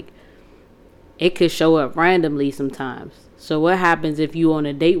is like it could show up randomly sometimes. So what happens if you on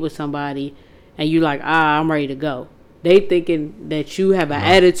a date with somebody and you like, I'm ready to go? They thinking that you have an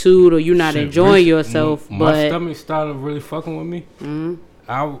attitude or you're not enjoying yourself. My stomach started really fucking with me. Mm-hmm.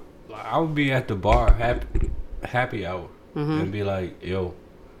 I would be at the bar happy hour and be like, yo,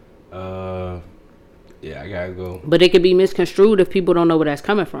 I gotta go. But it could be misconstrued if people don't know where that's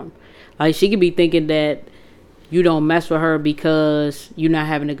coming from. Like she could be thinking that you don't mess with her because you're not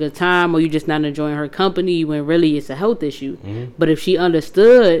having a good time or you're just not enjoying her company when really it's a health issue. Mm-hmm. But if she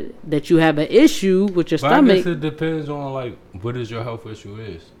understood that you have an issue with your stomach. I guess it depends on like what is your health issue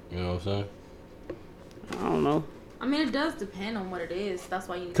is. You know what I'm saying? I don't know. I mean, it does depend on what it is. That's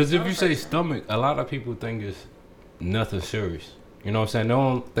why you. Because if you say stomach, a lot of people think it's nothing serious. You know what I'm saying? They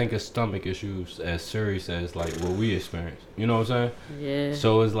don't think it's stomach issues as serious as like what we experience. You know what I'm saying? Yeah.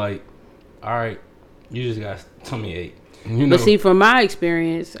 So it's like, all right, you just got tummy ache. You know? But see, from my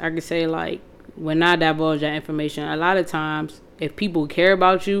experience, I could say like when I divulge that information, a lot of times if people care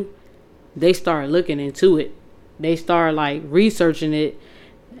about you, they start looking into it. They start like researching it.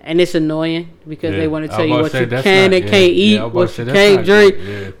 And it's annoying because they want to tell you what you can and can't eat, what you can't drink.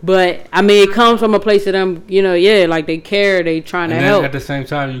 Yeah. But I mean, it comes from a place of them, like they care, they trying to help. At the same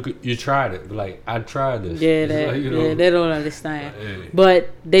time, you tried it. Like I tried this. Yeah, they don't understand.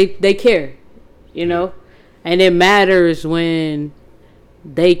 But they care, and it matters when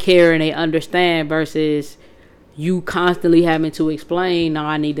they care and they understand versus you constantly having to explain. No,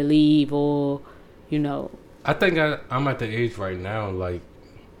 I need to leave, or I think I'm at the age right now, like.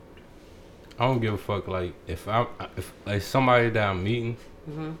 I don't give a fuck. Like if like somebody that I'm meeting,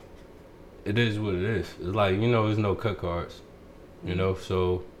 it is what it is. It's like there's no cut cards,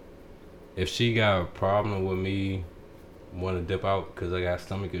 So if she got a problem with me, want to dip out because I got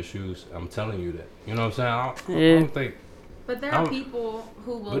stomach issues, I'm telling you that. You know what I'm saying? I don't think. But there are people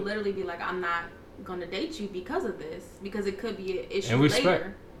who will literally be like, I'm not gonna date you because of this, because it could be an issue and respect.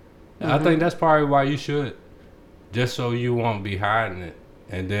 Later. I think that's probably why you should, just so you won't be hiding it,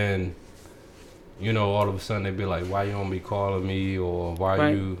 and then. All of a sudden they be like, why you don't be calling me or why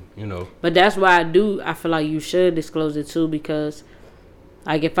you. But that's why I feel like you should disclose it too, because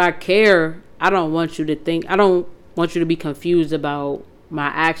like if I care, I don't want you to be confused about my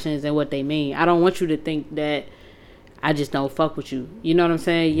actions and what they mean. I don't want you to think that I just don't fuck with you. You know what I'm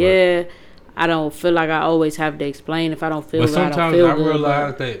saying? Right. Yeah, I don't feel like I always have to explain if I don't feel good. I don't feel good.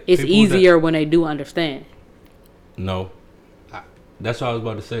 Realize that it's easier when they do understand. No. That's what I was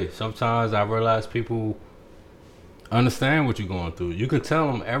about to say. Sometimes I realize people understand what you're going through. You can tell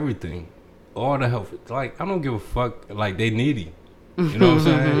them everything. All the help. Like, I don't give a fuck. Like, they needy. You know what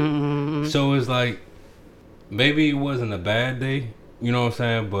I'm saying? So it's like, maybe it wasn't a bad day. You know what I'm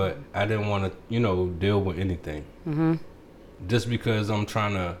saying? But I didn't want to, deal with anything. Mm-hmm. Just because I'm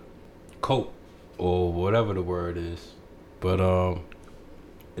trying to cope or whatever the word is. But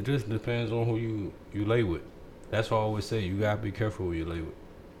it just depends on who you lay with. That's why I always say you gotta be careful who you lay with,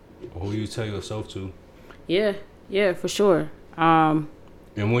 or who you tell yourself to. Yeah, for sure. And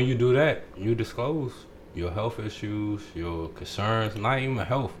when you do that, you disclose your health issues, your concerns, not even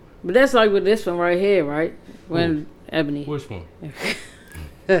health. But that's like with this one right here, right? When Ebony. Which one?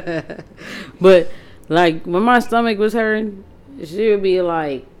 But like when my stomach was hurting, she would be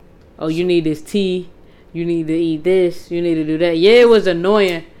like, "Oh, you need this tea. You need to eat this. You need to do that." Yeah, it was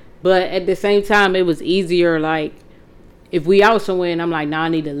annoying. But at the same time, it was easier, like, if we out somewhere and I'm like, nah, I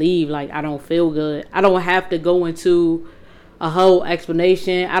need to leave, like, I don't feel good. I don't have to go into a whole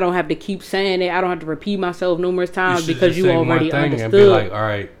explanation. I don't have to keep saying it. I don't have to repeat myself numerous times because you already understood. And be like, all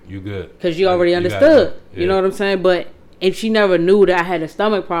right, you good. Because you already understood. You know what I'm saying? But if she never knew that I had a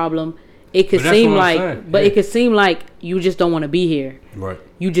stomach problem it could seem like, but it could seem like you just don't want to be here. Right.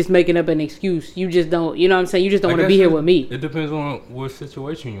 You just making up an excuse. You just don't, you know what I'm saying? You just don't want to be here with me. It depends on what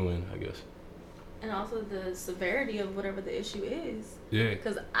situation you're in, I guess. And also the severity of whatever the issue is. Yeah.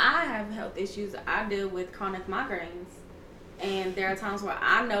 Because I have health issues. I deal with chronic migraines. And there are times where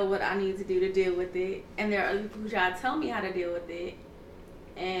I know what I need to do to deal with it. And there are other people who try to tell me how to deal with it.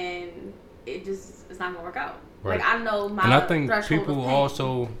 And it's not going to work out. Right. Like, I know my And I think threshold people of pain.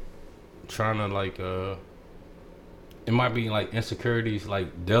 also trying to, like, it might be, like, insecurities,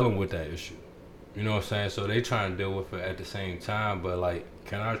 like, dealing with that issue. You know what I'm saying? So they trying to deal with it at the same time. But, like,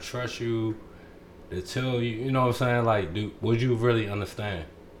 can I trust you to tell you, you know what I'm saying? Like, would you really understand?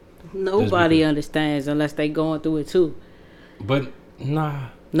 Nobody understands unless they going through it too. But, nah.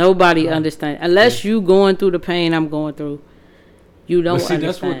 Nobody understands. Unless you going through the pain I'm going through. You don't understand.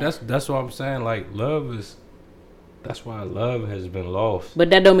 That's what I'm saying. Like, that's why love has been lost.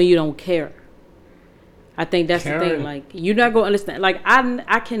 But that don't mean you don't care. I think that's the thing. Like, you're not gonna understand. Like,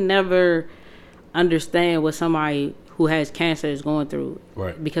 I can never understand what somebody who has cancer is going through.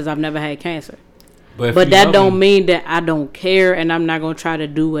 Right. Because I've never had cancer. But that don't mean that I don't care, and I'm not gonna try to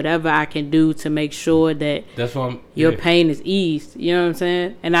do whatever I can do to make sure that your pain is eased. You know what I'm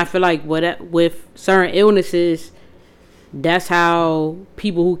saying? And I feel like with certain illnesses, that's how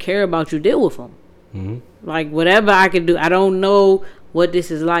people who care about you deal with them. Mm-hmm. Like, whatever I can do. I don't know what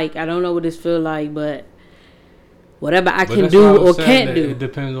this is like. I don't know what this feel like, but whatever I can do or can't do. It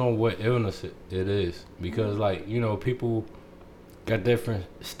depends on what illness it is. Because, like, you know, people got different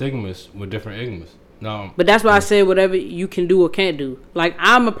stigmas with different illnesses. No, but that's why I said whatever you can do or can't do. Like,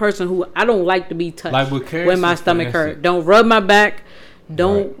 I'm a person who I don't like to be touched like with cancer, when my stomach hurt. Don't rub my back.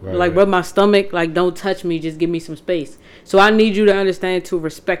 Don't rub my stomach. Like, don't touch me. Just give me some space. So I need you to understand to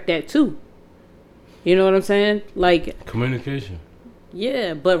respect that too. You know what I'm saying? Like, communication.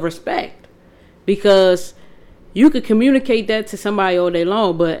 Yeah, but respect, because you could communicate that to somebody all day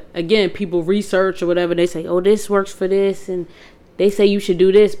long. But again, people research or whatever. They say, "Oh, this works for this," and they say you should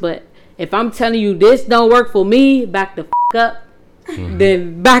do this, but if I'm telling you this don't work for me, back the up,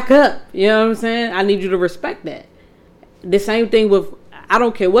 then back up. You know what I'm saying? I need you to respect that. The same thing with, I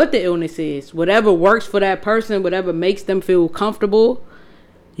don't care what the illness is. Whatever works for that person, whatever makes them feel comfortable,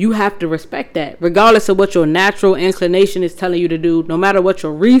 you have to respect that. Regardless of what your natural inclination is telling you to do, no matter what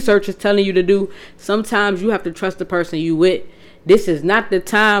your research is telling you to do, sometimes you have to trust the person you with. This is not the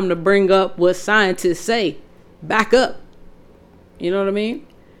time to bring up what scientists say. Back up. You know what I mean?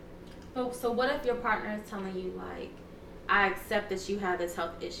 So what if your partner is telling you, like, I accept that you have this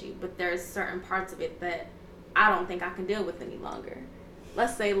health issue, but there's certain parts of it that I don't think I can deal with any longer.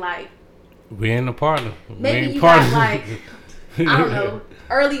 Let's say, like, we ain't a partner. Maybe you got, like, I don't know,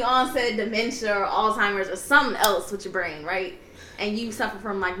 early onset dementia or Alzheimer's or something else with your brain, right? And you suffer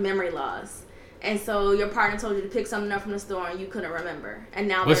from, like, memory loss. And so your partner told you to pick something up from the store and you couldn't remember. And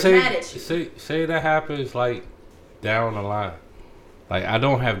now they're mad at you. Say that happens, like, down the line. Like, I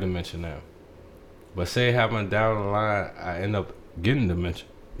don't have dementia now. But say it happened down the line, I end up getting dementia.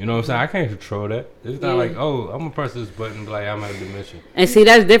 You know what I'm saying? I can't control that. It's not like, oh, I'm gonna press this button and be like, I'm having dementia. And see,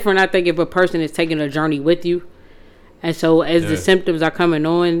 that's different, I think, if a person is taking a journey with you. And so as the symptoms are coming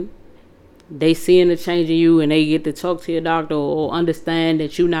on, they seeing the change in you and they get to talk to your doctor or understand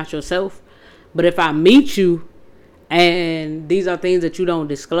that you're not yourself. But if I meet you and these are things that you don't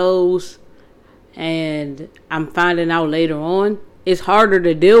disclose and I'm finding out later on, it's harder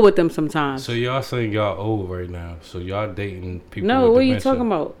to deal with them sometimes. So y'all saying y'all old right now. So y'all dating people No, with what dementia. are you talking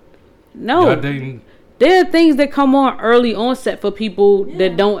about? No. Y'all dating... There are things that come on early onset for people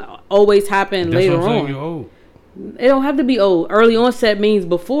that don't always happen later on. You're old. It don't have to be old. Early onset means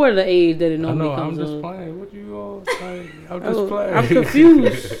before the age that it normally comes on. I'm just playing. What you all saying? I'm just playing. I'm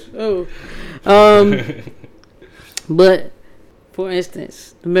confused. But for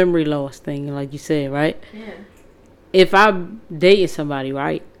instance, the memory loss thing, like you said, right? Yeah. If I'm dating somebody,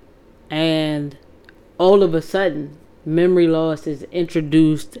 right, and all of a sudden memory loss is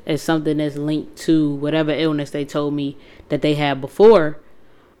introduced as something that's linked to whatever illness they told me that they had before,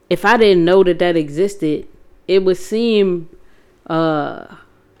 if I didn't know that existed, it would seem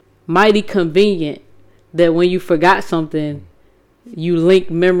mighty convenient that when you forgot something, you link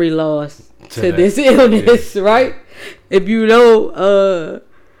memory loss to this illness, right? If you don't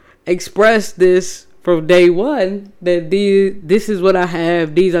express this from day one, that this is what I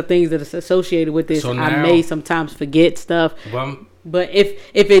have, these are things that are associated with this. So now, I may sometimes forget stuff. But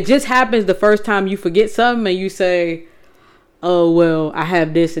if it just happens the first time you forget something and you say, oh, well, I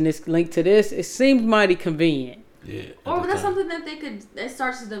have this and it's linked to this, it seems mighty convenient. Yeah. Or that's something that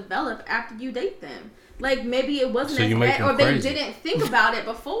starts to develop after you date them. Like maybe it wasn't So as bad, or they didn't think about it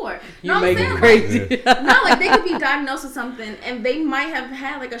before. You make it crazy. No, like they could be diagnosed with something and they might have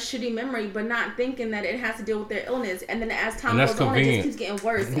had like a shitty memory, but not thinking that it has to deal with their illness. And then as time goes on, it just keeps getting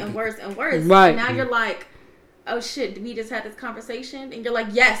worse and worse and worse. Right. And now you're like, oh shit, we just had this conversation? And you're like,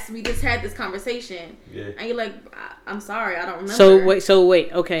 yes, we just had this conversation. Yeah. And you're like, I'm sorry, I don't remember. So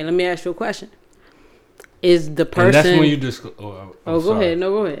wait. Okay, let me ask you a question. Is the person... And that's when you disclose... go ahead.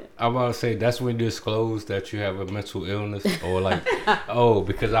 No, go ahead. I'm about to say, that's when you disclose that you have a mental illness or like,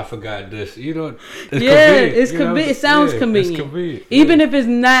 because I forgot this. You know, it's convenient. It's convenient. It sounds convenient. It's convenient. Even if it's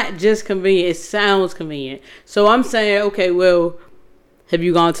not just convenient, it sounds convenient. So I'm saying, okay, well, have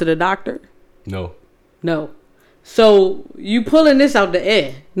you gone to the doctor? No. So you pulling this out the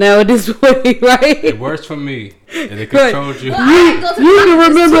air now this way, right? It works for me, and it controls you.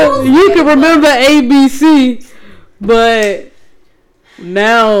 Well, you can remember ABC, but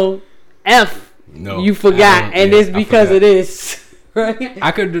now F you forgot, and it's because of this, right?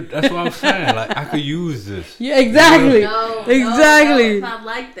 I could do. That's what I'm saying. Like I could use this. Yeah, exactly. No, exactly. it's not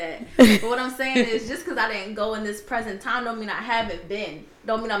like that. But what I'm saying is, just because I didn't go in this present time, don't mean I haven't been.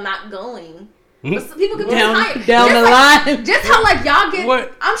 Don't mean I'm not going. But people can be tired. Down the line. Just how like y'all get.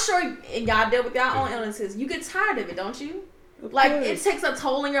 What? I'm sure y'all deal with y'all own illnesses. You get tired of it, don't you? Like it takes a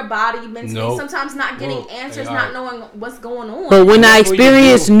toll on your body mentally. Nope. Sometimes not getting answers, not knowing what's going on. But when I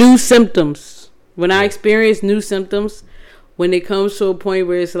experience new symptoms, when it comes to a point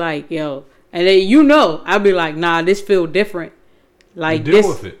where it's like, yo, and then I'll be like, nah, this feel different. Like deal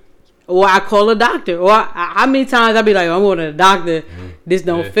with it. Or I call a doctor. Or how many times I be like, I'm going to the doctor. This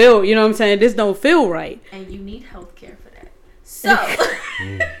don't feel, you know what I'm saying? This don't feel right. And you need health care for that. So.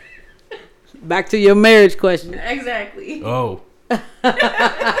 Back to your marriage question. Exactly. Oh.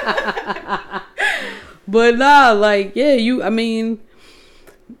 But nah, like,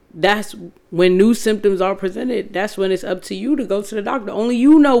 that's when new symptoms are presented. That's when it's up to you to go to the doctor. Only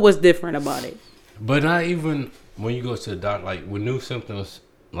you know what's different about it. But not even when you go to the doctor, like when new symptoms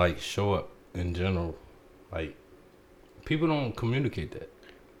like show up in general, like people don't communicate that.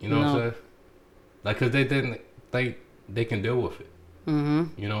 You know what I'm saying? Like, cause they can deal with it.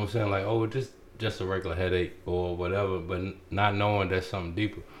 Mm-hmm. You know what I'm saying? Like, oh, just a regular headache or whatever, but not knowing there's something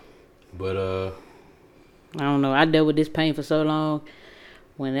deeper. But I don't know. I dealt with this pain for so long.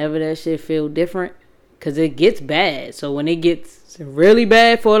 Whenever that shit feel different, cause it gets bad. So when it gets really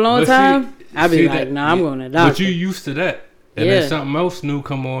bad for a long time, I be like, nah, I'm going to doctor. But you used to that. And then something else new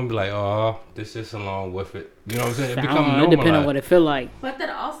come on and be like, oh, this is along with it. You know what I'm saying? It become normal. It depends on what it feel like. But that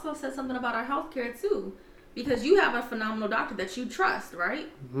also says something about our healthcare too. Because you have a phenomenal doctor that you trust, right?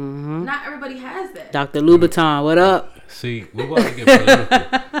 Mm-hmm. Not everybody has that. Dr. Louboutin, what up? See, we about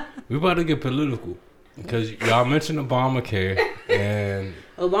to get political. Because y'all mentioned Obamacare and...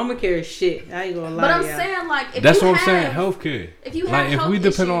 Obamacare is shit. I ain't gonna lie. But I'm saying, like, if that's you what have, I'm saying, healthcare. If you have like, health if we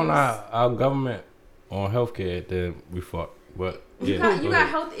depend issues, on our government on healthcare, then we fuck. But you got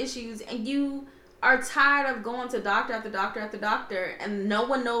health issues and you are tired of going to doctor after doctor after doctor and no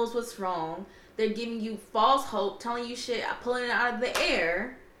one knows what's wrong. They're giving you false hope, telling you shit, pulling it out of the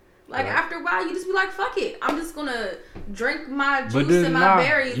air. Like after a while, you just be like, "Fuck it, I'm just gonna drink my juice and my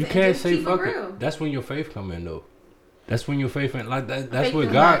berries." You can't say fuck it. That's when your faith come in, though. That's when your faith in, like that. That's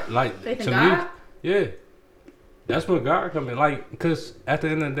what God, like faith to me. Yeah, that's when God come in, like, because at the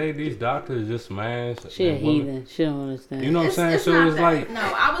end of the day, these doctors just man. She a heathen. She don't understand. You know what I'm saying? So it's like, no,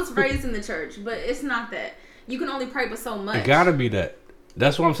 I was raised in the church, but it's not that. You can only pray for so much. It gotta be that.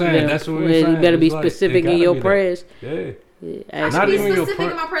 That's what I'm saying. That's what we're saying. You better be specific in your prayers. Yeah. I should be specific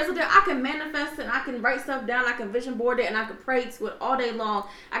in my prayers. I can manifest it, and I can write stuff down. I can vision board it, and I can pray to it all day long.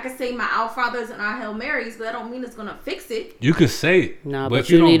 I can say my Our Fathers and our Hail Marys, but that don't mean it's gonna fix it. You could say it. No, but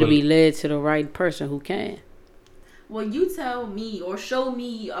you need to be led to the right person who can. Well, you tell me or show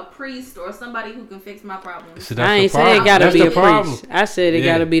me a priest or somebody who can fix my problems. See, I ain't say it gotta be a priest. I said it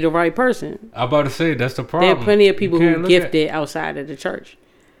gotta be the right person. I'm about to say that's the problem. There are plenty of people who gifted outside of the church.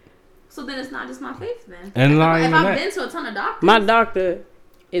 So then it's not just my faith then. And if I've been to a ton of doctors. My doctor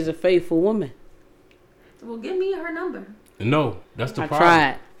is a faithful woman. Well, give me her number. No, that's the problem.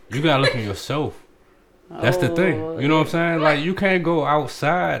 I tried. You gotta look at yourself. That's the thing. You know what I'm saying? Like, you can't go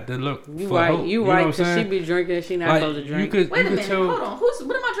outside to look for help. You right, because she be drinking. She not supposed to drink. Wait a minute. Hold on. What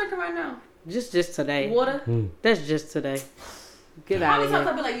am I drinking right now? Just today. Water? That's just today. Get out of here. How many times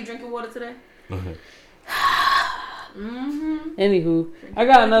I be like, you drinking water today? Anywho, I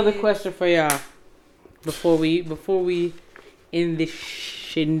got another question for y'all before we end this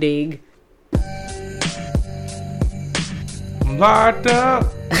shindig. Locked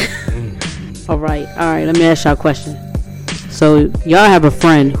up. All right. Let me ask y'all a question. So y'all have a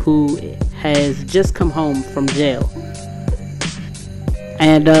friend who has just come home from jail,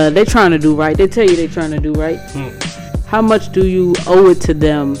 and they're trying to do right. They tell you they're trying to do right. How much do you owe it to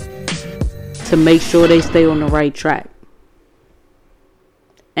them to make sure they stay on the right track?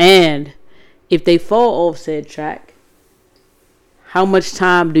 And if they fall off said track, how much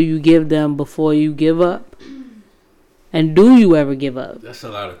time do you give them before you give up? And do you ever give up? That's a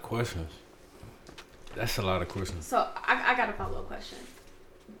lot of questions. So I got a follow-up question.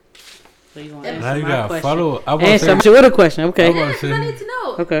 So you want Now you got to follow. Answer with a question. Okay. I need to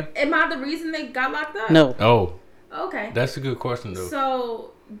know. Okay. Am I the reason they got locked up? No. Oh. Okay. That's a good question, though.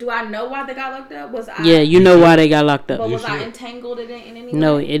 So, do I know why they got locked up? Yeah, you know why they got locked up. But was I entangled in it in any way?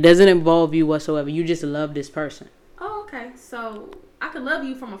 No, it doesn't involve you whatsoever. You just love this person. Oh, okay. So, I could love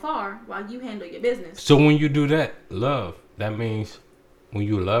you from afar while you handle your business. So, when you do that, love, that means when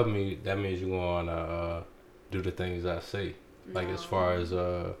you love me, that means you're going to do the things I say. No. Like, as far as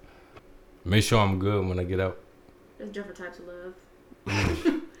make sure I'm good when I get out. There's different types of love.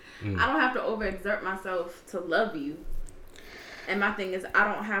 I don't have to overexert myself to love you. And my thing is,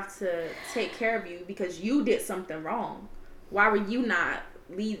 I don't have to take care of you because you did something wrong. Why were you not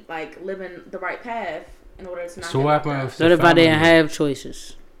living the right path in order to not? So what happened? What if I didn't have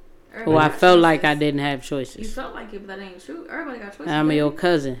choices? Or I felt like I didn't have choices. You felt like it, but that ain't true. Everybody got choices. I'm your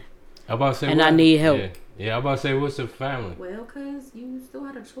cousin. I'm about to say, and I need help. Yeah, I'm about to say, what's the family? Well, cause you still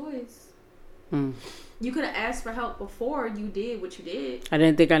had a choice. You could have asked for help before you did what you did. I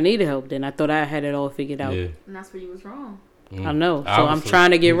didn't think I needed help then. I thought I had it all figured out. Yeah. And that's where you was wrong. I know. So obviously, I'm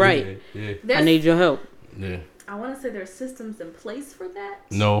trying to get right. Yeah. I need your help. Yeah. I want to say there's systems in place for that.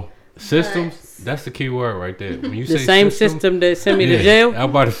 No. Systems, that's the key word right there. When you the say same system that sent me to jail? I'm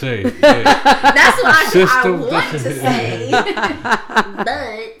about to say. That's what I want to say.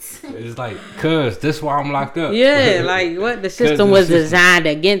 But it's like, cuz, that's why I'm locked up. Yeah, like what? The system was designed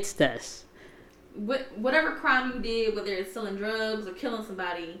against us. Whatever crime you did, whether it's selling drugs or killing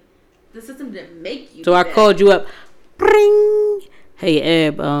somebody, the system didn't make you. So I called you up. Bring. Hey,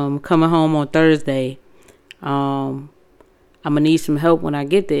 Eb, coming home on Thursday. I'm gonna need some help when I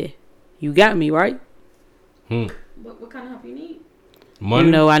get there. You got me, right? What kind of help you need? Money.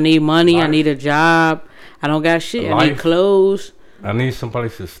 You know, I need money. Life. I need a job. I don't got shit. Life. I need clothes. I need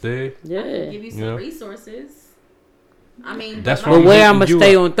someplace to stay. Yeah. I can give you some resources. I mean, that's where I'm gonna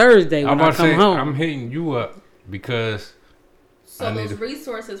stay on Thursday when I come home. I'm hitting you up because. So those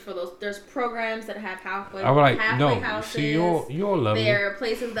resources for those, there's programs that have halfway houses. See, you all love me. There are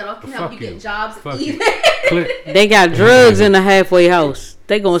places that can help you get jobs. They got drugs in the halfway house.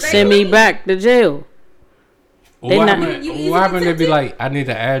 They gonna send me back to jail. What happened? They be like, I need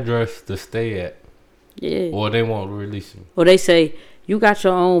an address to stay at. Yeah. Or they won't release me. Or they say, you got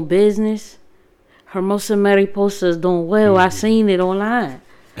your own business. Hermosa Mariposa's doing well. I seen it online.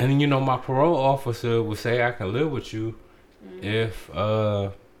 And you know, my parole officer would say I can live with you if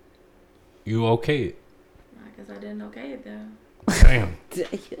you okay it. I guess I didn't okay it though. Damn.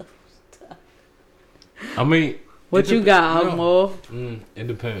 I mean, what you got, Agmo? It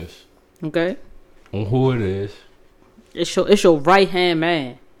depends. Okay. On who it is. It's your right hand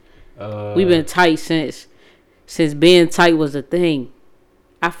man. We've been tight since being tight was a thing.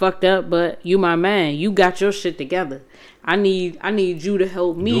 I fucked up, but you my man. You got your shit together. I need you to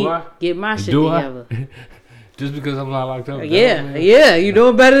help me get my shit together. Just because I'm not locked up. Yeah, you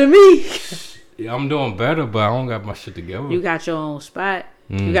doing better than me. Yeah, I'm doing better, but I don't got my shit together. You got your own spot.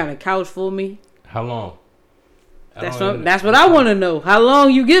 You got a couch for me. How long? That's what I want to know. How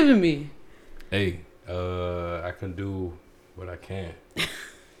long you giving me? Hey, I can do what I can.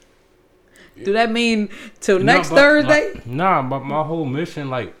 Do that mean till next Thursday? But my whole mission,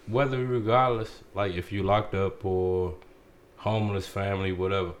 like, whether regardless, like, if you locked up or homeless family,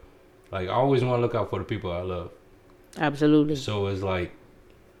 whatever, like, I always want to look out for the people I love. Absolutely. So it's like,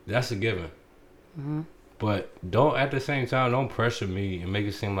 that's a given. But at the same time, don't pressure me and make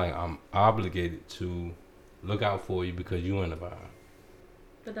it seem like I'm obligated to look out for you because you in the vibe.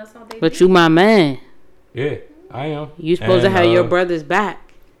 But that's how they But you my man. Yeah, I am. You supposed to have your brother's back.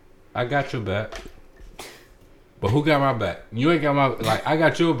 I got your back. But who got my back? You ain't got my, I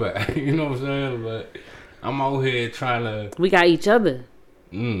got your back. You know what I'm saying? But I'm out here trying to. We got each other.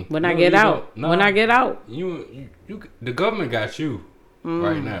 When I get out. You the government got you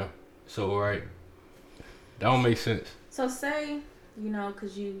right now. So, right. That don't make sense. So say,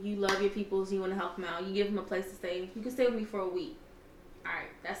 because you love your peoples, you want to help them out. You give them a place to stay. You can stay with me for a week. All right.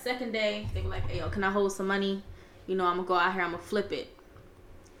 That second day, they be like, hey, yo, can I hold some money? I'm going to go out here. I'm going to flip it.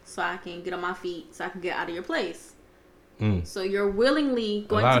 So I can get on my feet. So I can get out of your place. So you're willingly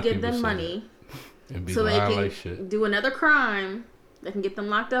going to give them money. And be so they lying can like shit. do another crime that can get them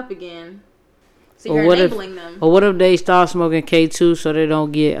locked up again. So Or you're what if- enabling them. Or what if they start smoking K2 so they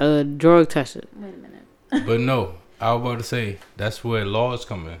don't get drug tested? Wait a minute. But no, I was about to say that's where laws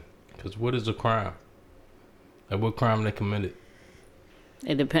come in. Because what is a crime? Like what crime they committed?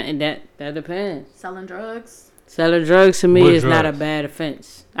 It depend. That depends. Selling drugs. Selling drugs to me What is not a drugs? bad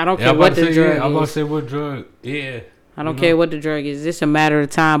offense. I don't Yeah, care I'm what about to the say, drug yeah, I'm about to is. say what drug. Yeah. I don't care what the drug is. It's a matter of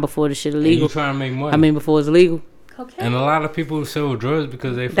time before the shit And illegal. you trying to make money. I mean, before it's legal. Cocaine. And a lot of people sell drugs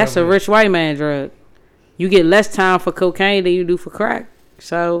because they. That's a fuck with- rich white man drug. You get less time for cocaine than you do for crack.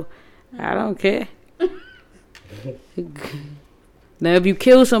 So, I don't care. Now, if you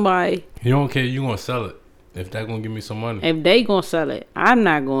kill somebody, You don't care. You gonna sell it if that gonna give me some money. if they gonna sell it, I'm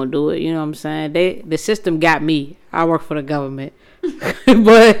not gonna do it. You know what I'm saying? The system got me. I work for the government,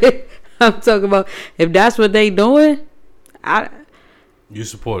 but I'm talking about if that's what they doing. You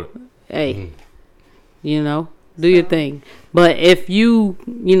support it. Hey, you know, do your thing. But if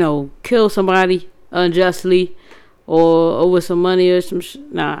you kill somebody unjustly or over some money or some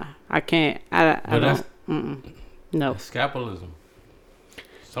nah, I can't. I But don't. No. That's capitalism.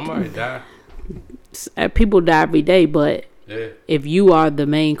 Somebody died. People die every day, but Yeah. if you are the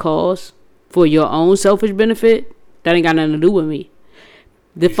main cause for your own selfish benefit, that ain't got nothing to do with me.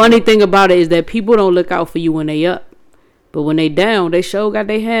 The funny thing about it is that people don't look out for you when they up, but when they down, they sure got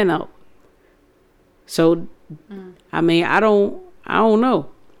their hand out. So, I mean, I don't know.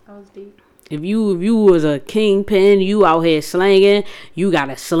 That was deep. If you was a kingpin, you out here slanging, you got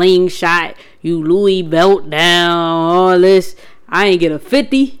a slingshot, you Louis belt down, all this. I ain't get a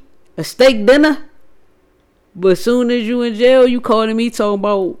 50, a steak dinner. But soon as you in jail, you calling me talking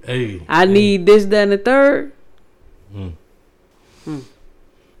about, I need this, that, and the third.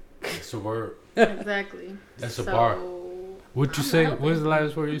 That's a word. Exactly. That's a bar. What you say? What's the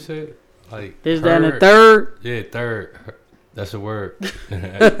last word you said? Like This, that, and the third. Yeah, third. That's a word.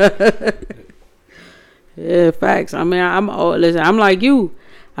 Yeah, facts. I mean, I'm like you.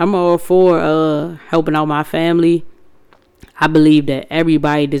 I'm all for helping out my family. I believe that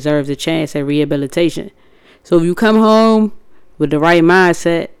everybody deserves a chance at rehabilitation. So if you come home with the right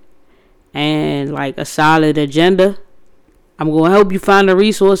mindset and like a solid agenda, I'm going to help you find the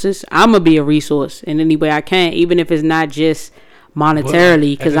resources. I'm going to be a resource in any way I can, even if it's not just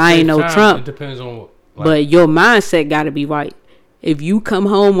monetarily, because I ain't no Trump. It depends on what. But your mindset got to be right. If you come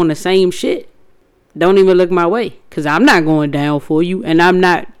home on the same shit, don't even look my way, because I'm not going down for you, and I'm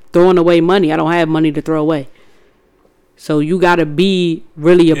not throwing away money. I don't have money to throw away. So you got to be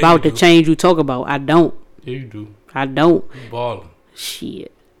really about the change you talk about. I don't. Yeah, you do. I don't. You balling.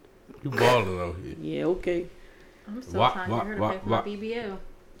 Shit. You balling out here. Yeah, okay. I'm still trying to get her to pay for my BBL.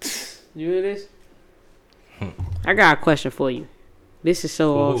 You hear this? I got a question for you. This is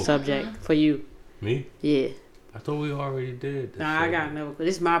so off subject for you. Me? Yeah. I thought we already did. Nah, I got another.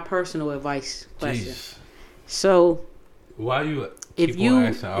 This is my personal advice question. Jeez. So, why you? If you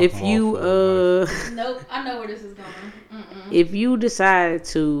Nope, I know where this is going. If you decide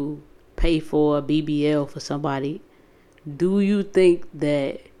to pay for a BBL for somebody, do you think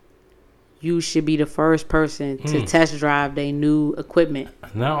that you should be the first person to test drive their new equipment?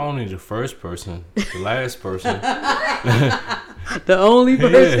 Not only the first person, the last person. The only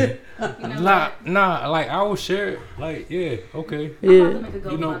person. Yeah. Nah, like I will share it. Like, yeah, okay. Yeah.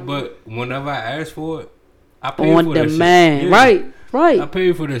 You know, but whenever I ask for it, I pay On for that demand. shit. Yeah. Right. I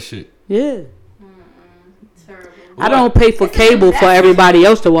pay for that shit. Yeah. Terrible. I don't pay for cable for everybody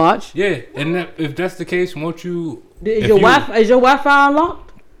else to watch. Yeah, and if that's the case, won't you? Is your Wi-Fi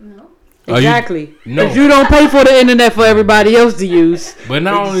unlocked? No. Exactly. No. Because you don't pay for the internet for everybody else to use. But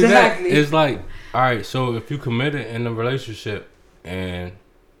not only that, Exactly. it's like, all right, so if you committed in a relationship and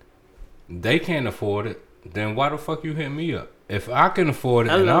they can't afford it, then why the fuck you hit me up? If I can afford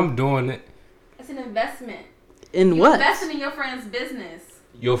it and I'm doing it. It's an investment. In you what? investing in your friend's business.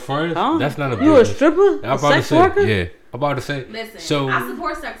 Your friends? Huh? That's not a You business. a stripper? I'm A about sex to say, worker? yeah. I'm about to say. Listen, so I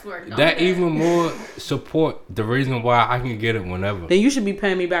support sex work. Don't that do even more support the reason why I can get it whenever. Then you should be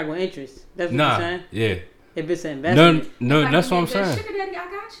paying me back with interest. That's what you're saying? Yeah. If it's an investment. No, Like that's you what I'm get good saying. Sugar daddy,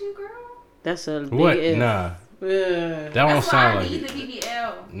 I got you, girl. That's a big What? if. Nah. That don't That's sound why I like need it. the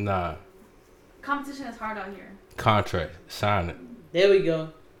BBL. Nah. Competition is hard out here. Contract. Sign it. There we go.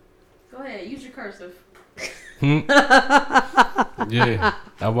 Go ahead, use your cursive. Yeah.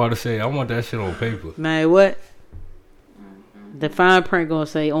 I'm about to say, I want that shit on paper. Man, what? The fine print gonna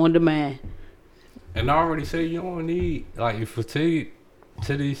say on demand. And I already say you don't need, like, if fatigue,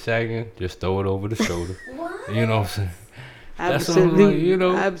 titties sagging, just throw it over the shoulder. What? You know what I'm saying? That's Absolutely. something like, you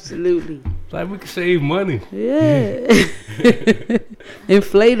know. Absolutely. Like, we can save money. Yeah.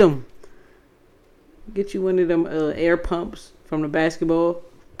 Inflate them. Get you one of them air pumps from the basketball.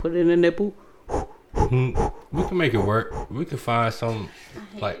 Put it in the nipple. We can make it work. We can find some.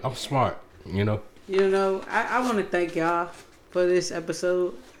 Like, I'm smart, you know. You know, I want to thank y'all for this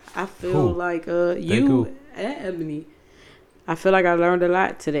episode. I feel Cool. like you and Ebony. I feel like I learned a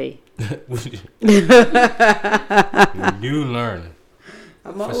lot today. You learning.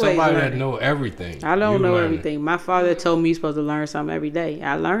 I'm For always somebody learning. that know everything. I don't you know learning. everything. My father told me you're supposed to learn something every day.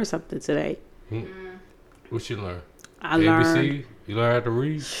 I learned something today. What you learn? I learned. ABC? You learn how to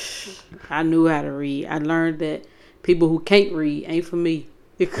read? I knew how to read. I learned that people who can't read ain't for me.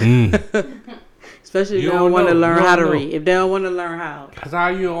 Especially if You they don't don't want to know. learn You how don't to know. read. If they don't want to learn how. Cause how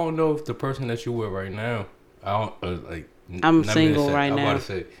you don't know if the person that you with right now, I don't like. I'm not single me to say- right I'm now. about to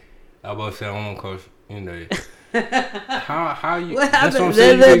say, I don't cause you know. how you? What That's what I'm happened?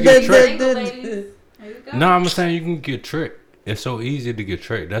 saying. You can get tricked. Single ladies. There you go. No, I'm saying you can get tricked. It's so easy to get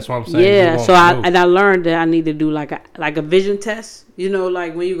tricked. That's what I'm saying. Yeah, You won't so I know. learned that I need to do like a vision test. You know,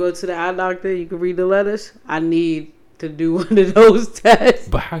 like when you go to the eye doctor, you can read the letters. I need to do one of those tests.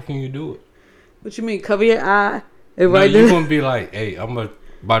 But how can you do it? What you mean? Cover your eye and No, write you're the- gonna be like, hey, I'm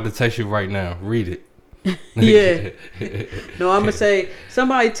about to text you right now. Read it. Yeah. No, I'm gonna say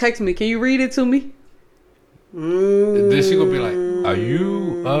somebody text me. Can you read it to me? Then she gonna be like, are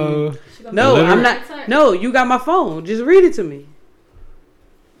you No, I'm illiterate? not. No, you got my phone. Just read it to me.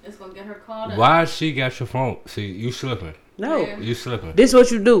 It's gonna get her called up. Why she got your phone? See, you slipping. No, Yeah. You slipping. this is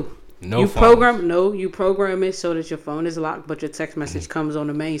what you do. No you phones. you program it so that your phone is locked, but your text message comes on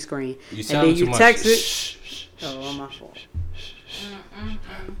the main screen, You and sound then too you much. text it. Shh, shh, Oh, on my phone.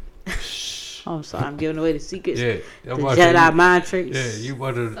 Oh, I'm sorry. I'm giving away the secrets. Yeah, The I'm about to- Jedi mind tricks. Yeah, you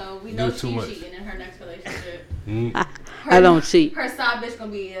about to So we know do too she's much. cheating in her next relationship. Mm. I don't cheat. Her side bitch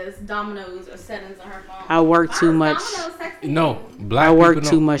gonna be as dominoes or settings on her phone. I work too Why is much. Domino's sexy? No, black I work people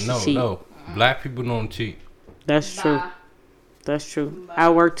too don't- much to no, cheat. No, black people don't cheat. That's true. Bye. That's true. I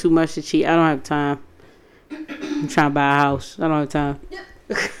work too much to cheat. I don't have time. I'm trying to buy a house. I don't have time.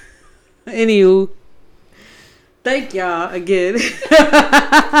 Anywho, thank y'all again.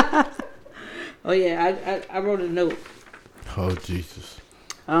 Oh yeah, I wrote a note. Oh Jesus.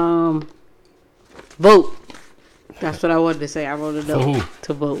 Vote. That's what I wanted to say. I wrote a For note who?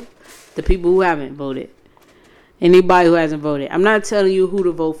 to vote. The people who haven't voted. Anybody who hasn't voted. I'm not telling you who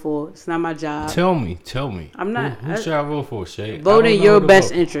to vote for. It's not my job. Tell me. I'm not- Who should I vote for, Shay? Vote I don't in know your who to best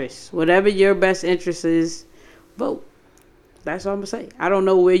vote. interest. Whatever your best interest is, vote. That's all I'm gonna say. I don't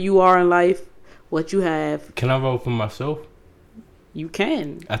know where you are in life, what you have. Can I vote for myself? You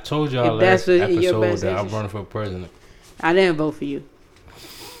can. I told y'all If that's last in your episode best that I'm interest. running for president. I didn't vote for you.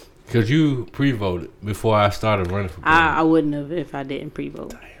 Cause you pre-voted before I started running for president. I wouldn't have if I didn't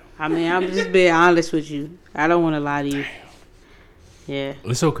pre-vote. I mean, I'm just being honest with you. I don't want to lie to you. Yeah,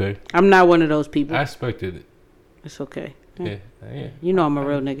 It's okay. I'm not one of those people. I expected it. It's okay. Yeah. You know I'm a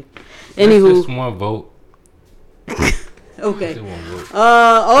real nigga. That's Anywho, just one vote. okay. Just one vote.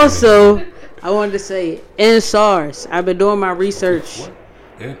 Also, I wanted to say in SARS, I've been doing my research. What?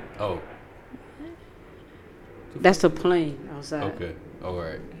 Yeah? Oh, That's a plane outside. okay. All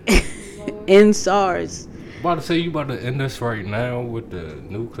right. In SARS, About to say you about to end us right now with the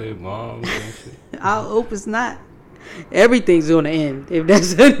nuclear bombs and shit. I hope it's not. Everything's gonna end if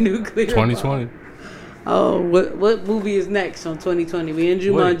that's a nuclear. 2020. bomb. Oh, what movie is next on 2020? We in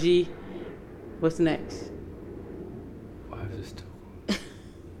Jumanji. What's next? Why is this too?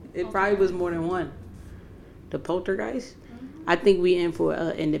 It probably was more than one. The Poltergeist. I think we in for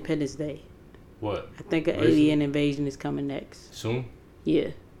Independence Day. What? I think an What is it? alien invasion is coming next. Soon? Yeah.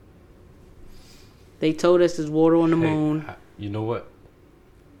 They told us there's water on the Hey, moon. you know what?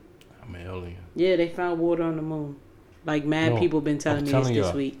 I'm an alien. Yeah, they found water on the moon. Like mad No, people been telling I'm me telling this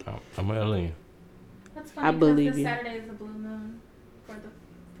y'all, week. I'm an alien. That's funny. I believe this you. Saturday is the blue moon for the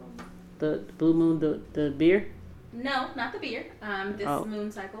full moon. The blue moon, the beer. No, not the beer. This Oh.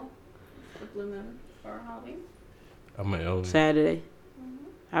 moon cycle, the blue moon for Halloween. I'm an alien. Saturday.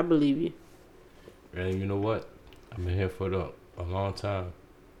 I believe you. And you know what? I've been here for a long time.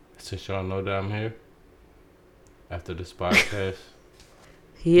 Since y'all know that I'm here. After this podcast.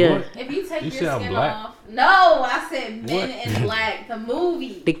 Yeah. What? If you take You your said I'm skin black? off, no, I said Men What? in Black, the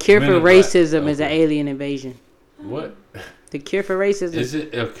movie. The cure Men for in Black. racism is an Okay. alien invasion. What? The cure for racism. Is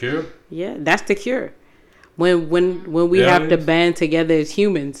it a cure? Yeah, that's the cure. When we have to Aliens? band together as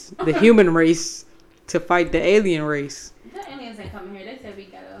humans, the human race, to fight the alien race. The aliens ain't coming here. They said we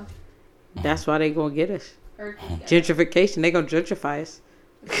gotta That's why they gonna get us. hurt Gentrification. They gonna gentrify us.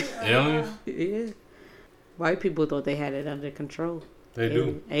 Aliens? Yeah. White people thought they had it under control. They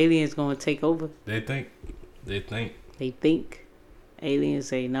do. Aliens gonna take over. They think. They think. Aliens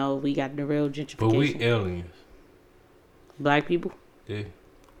say no. We got the real gentrification. But we aliens. Black people? Yeah.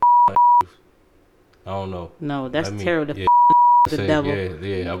 I don't know. No, that's terrible. Yeah, the say, devil.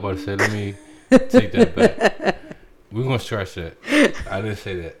 Yeah. I'm about to say, let me take that back. We're going to stretch that. I didn't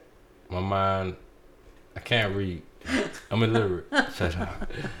say that. My mind, I can't read. I'm illiterate. Shut up.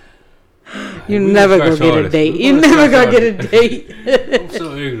 You never gonna get a date. You never gonna get a date. I'm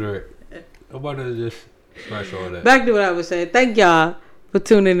so ignorant. I'm about to just scratch all that. Back to what I was saying. Thank y'all for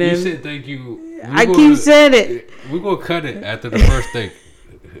tuning in. You said thank you. I keep saying it. We're going to cut it after the first thing.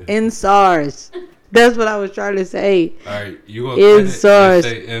 In SARS. That's what I was trying to say. All right. You going to cut SARS.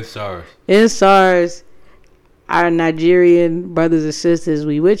 it and say in SARS. In SARS. Our Nigerian brothers and sisters,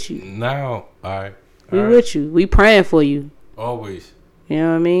 we with you. Now, all right. We with you. We praying for you. Always. You know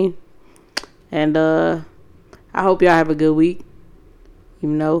what I mean? And I hope y'all have a good week. You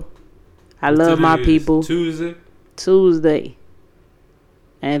know, I love my people. Tuesday.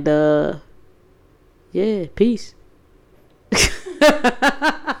 And yeah, peace.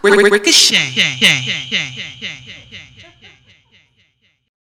 Ricochet.